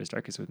your deepest,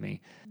 darkest with me.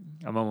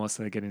 I'm almost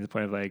like getting to the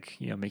point of like,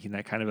 making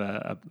that kind of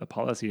a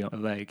policy of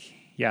like,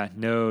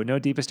 no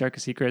deepest,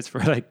 darkest secrets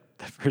for like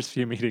the first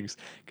few meetings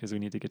because we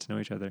need to get to know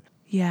each other.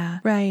 Yeah,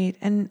 right.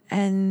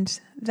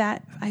 And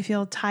that I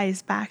feel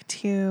ties back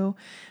to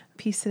a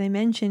piece that I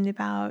mentioned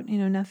about,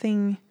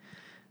 nothing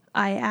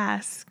I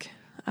ask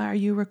are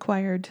you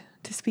required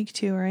to speak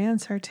to or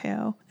answer to.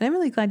 And I'm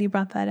really glad you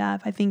brought that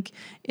up. I think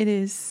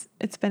it's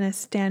been a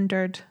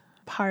standard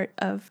part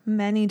of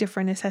many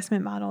different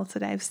assessment models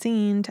that I've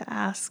seen to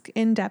ask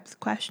in-depth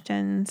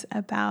questions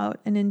about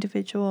an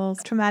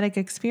individual's traumatic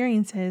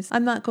experiences.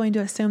 I'm not going to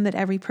assume that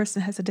every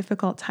person has a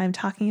difficult time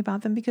talking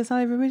about them because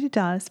not everybody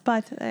does,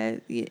 but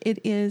it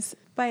is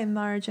by and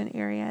large an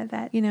area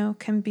that,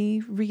 can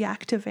be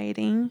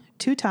reactivating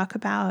to talk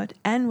about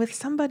and with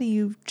somebody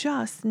you've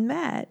just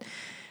met.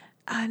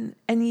 And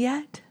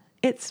yet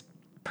it's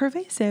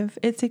pervasive.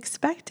 It's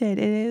expected.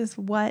 It is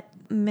what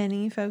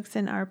many folks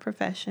in our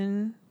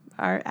profession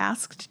are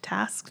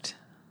tasked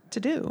to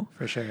do.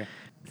 For sure.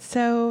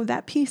 So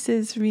that piece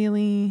is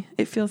really,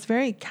 it feels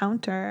very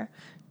counter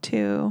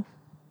to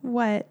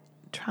what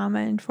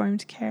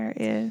trauma-informed care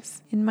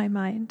is in my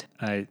mind.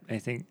 I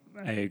think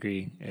I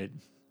agree.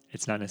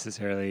 It's not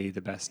necessarily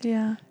the best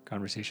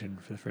conversation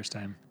for the first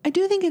time. I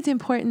do think it's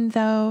important,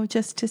 though,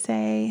 just to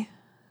say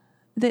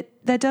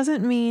that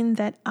doesn't mean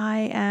that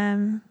I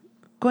am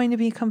going to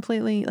be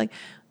completely like,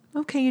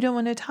 okay, you don't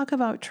want to talk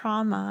about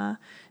trauma.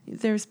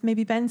 There's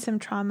maybe been some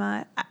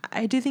trauma.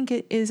 I do think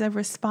it is a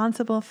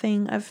responsible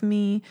thing of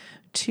me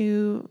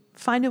to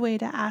find a way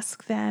to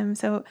ask them.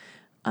 So,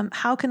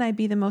 how can I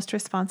be the most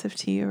responsive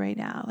to you right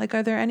now? Like,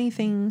 are there any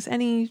things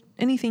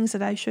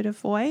that I should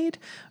avoid,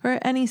 or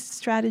any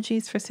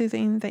strategies for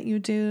soothing that you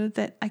do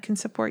that I can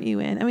support you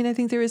in? I mean, I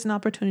think there is an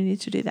opportunity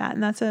to do that,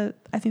 and I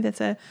think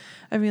that's a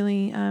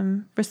really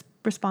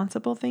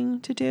responsible thing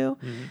to do.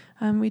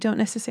 Mm-hmm. We don't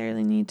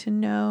necessarily need to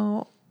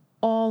know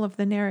all of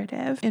the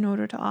narrative in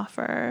order to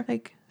offer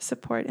like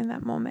support in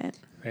that moment.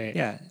 Right.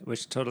 Yeah,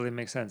 which totally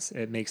makes sense.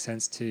 It makes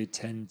sense to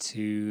tend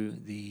to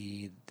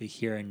the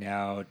here and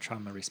now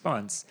trauma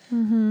response.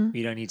 Mm-hmm.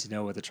 You don't need to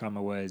know what the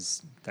trauma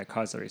was that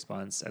caused the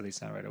response, at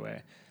least not right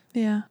away.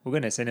 Yeah. Well,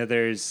 goodness, I know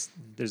there's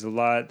a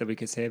lot that we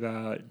could say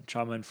about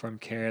trauma-informed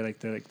care, like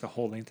the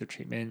whole length of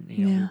treatment.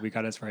 We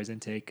got as far as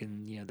intake,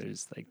 and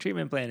there's like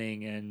treatment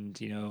planning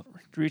and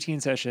routine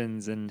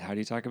sessions, and how do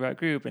you talk about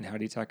group, and how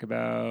do you talk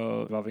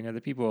about involving other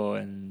people,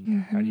 and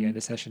mm-hmm. how do you end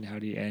a session, how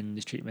do you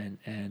end treatment,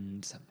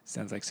 and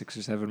sounds like 6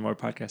 or 7 more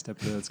podcast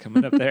episodes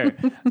coming up there.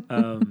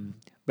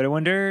 But I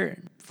wonder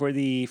for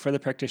the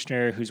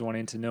practitioner who's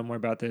wanting to know more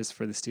about this,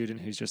 for the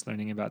student who's just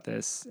learning about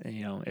this,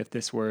 if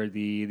this were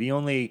the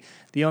only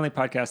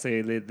podcast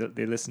they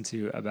listen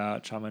to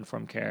about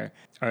trauma-informed care,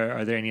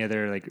 are there any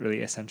other like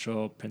really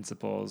essential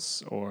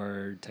principles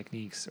or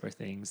techniques or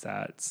things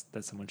that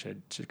someone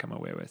should come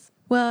away with?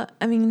 Well,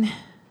 I mean,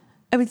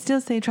 I would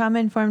still say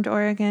Trauma-Informed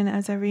Oregon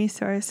as a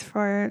resource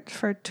for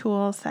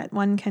tools that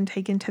one can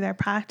take into their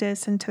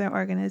practice and to their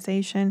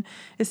organization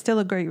is still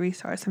a great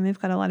resource. And they've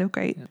got a lot of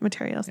great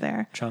materials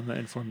there.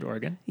 Trauma-Informed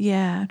Oregon?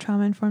 Yeah,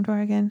 Trauma-Informed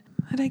Oregon.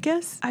 But I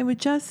guess I would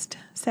just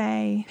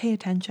say pay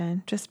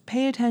attention. Just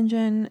pay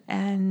attention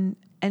and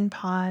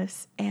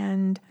pause.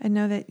 And I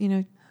know that,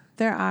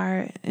 there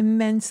are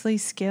immensely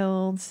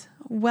skilled,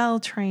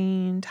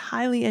 well-trained,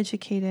 highly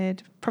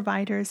educated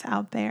providers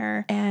out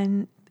there.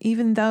 And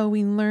even though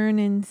we learn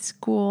in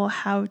school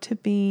how to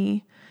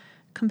be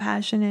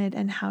compassionate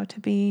and how to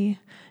be,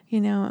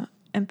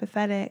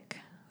 empathetic,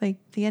 like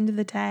at the end of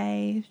the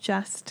day,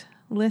 just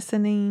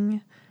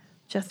listening,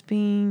 just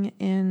being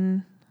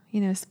in,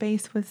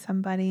 space with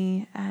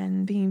somebody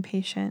and being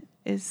patient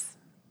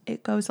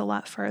it goes a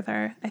lot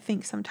further, I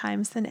think,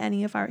 sometimes than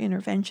any of our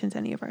interventions,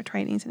 any of our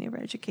trainings, any of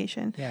our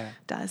education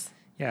does.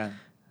 Yeah.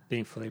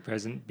 Being fully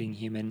present, being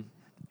human.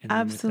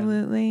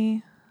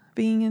 Absolutely.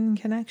 Being in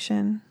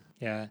connection.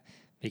 Yeah,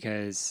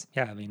 because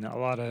I mean, a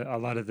lot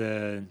of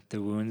the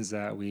wounds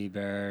that we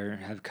bear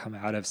have come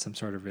out of some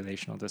sort of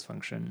relational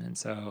dysfunction, and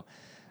so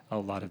a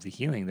lot of the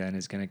healing then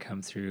is going to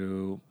come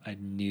through a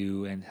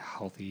new and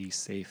healthy,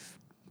 safe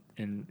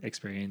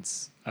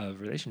experience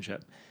of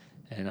relationship,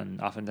 and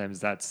oftentimes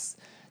that's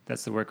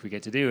the work we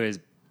get to do, is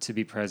to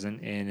be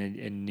present in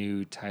a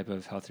new type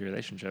of healthy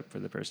relationship for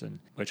the person,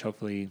 which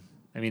hopefully,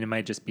 I mean, it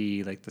might just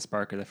be like the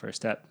spark or the first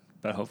step.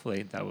 But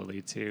hopefully that will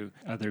lead to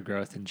other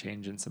growth and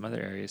change in some other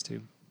areas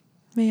too.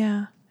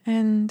 Yeah.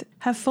 And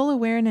have full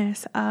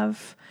awareness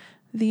of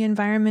the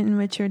environment in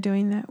which you're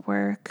doing that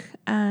work,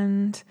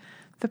 and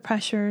the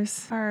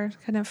pressures are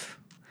kind of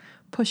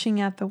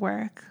pushing at the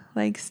work.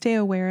 Like, stay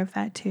aware of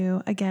that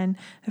too. Again,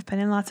 I've been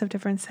in lots of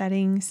different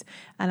settings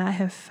and I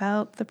have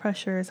felt the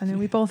pressures. I know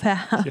we both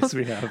have. Yes,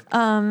 we have.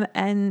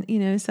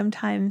 And,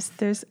 sometimes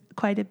there's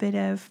quite a bit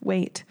of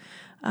weight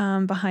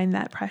behind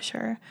that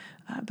pressure.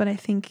 But I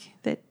think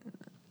that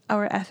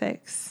our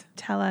ethics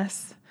tell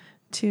us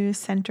to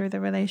center the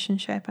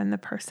relationship and the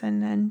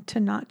person and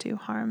to not do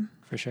harm.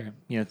 For sure.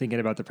 Thinking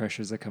about the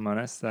pressures that come on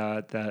us,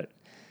 that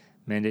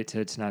mandate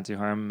to not do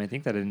harm, I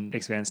think that it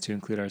expands to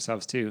include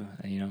ourselves too.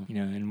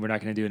 And we're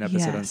not going to do an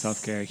episode on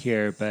self-care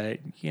here, but,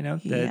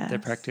 the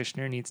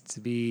practitioner needs to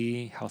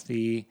be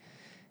healthy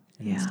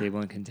and stable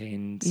and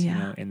contained,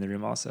 in the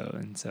room also.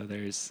 And so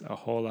there's a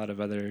whole lot of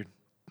other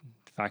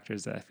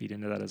factors that feed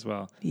into that as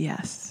well.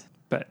 Yes.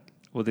 But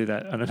we'll do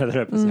that on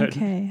another episode.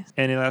 Okay.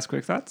 Any last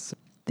quick thoughts?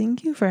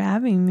 Thank you for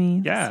having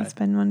me. Yeah. This has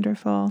been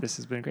wonderful. This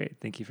has been great.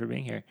 Thank you for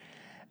being here.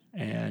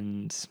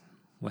 And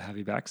we'll have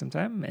you back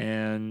sometime.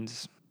 And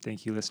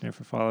thank you, listener,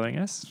 for following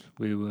us.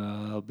 We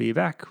will be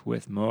back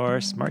with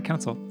more Smart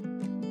Counsel.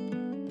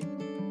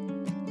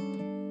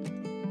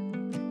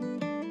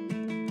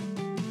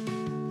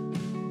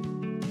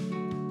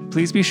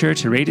 Please be sure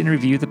to rate and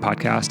review the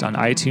podcast on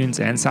iTunes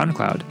and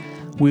SoundCloud.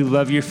 We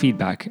love your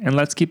feedback, and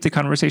let's keep the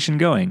conversation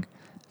going.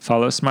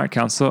 Follow Smart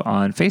Counsel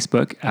on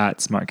Facebook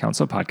at Smart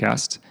Counsel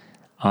Podcast,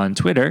 on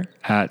Twitter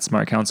at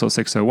Smart Counsel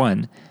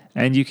 601,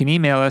 and you can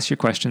email us your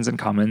questions and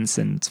comments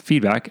and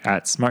feedback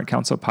at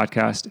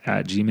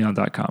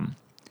smartcounselpodcast@gmail.com.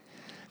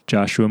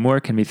 Joshua Moore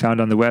can be found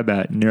on the web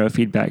at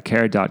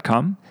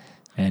neurofeedbackcare.com,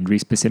 and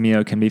Reese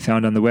Pasimio can be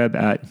found on the web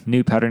at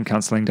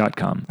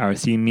newpatterncounseling.com. Our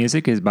theme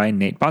music is by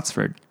Nate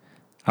Botsford.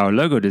 Our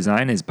logo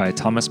design is by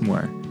Thomas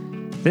Moore.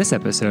 This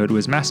episode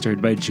was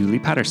mastered by Julie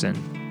Patterson.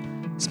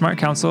 Smart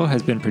Counsel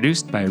has been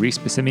produced by Reese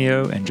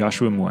Pasimio and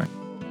Joshua Moore.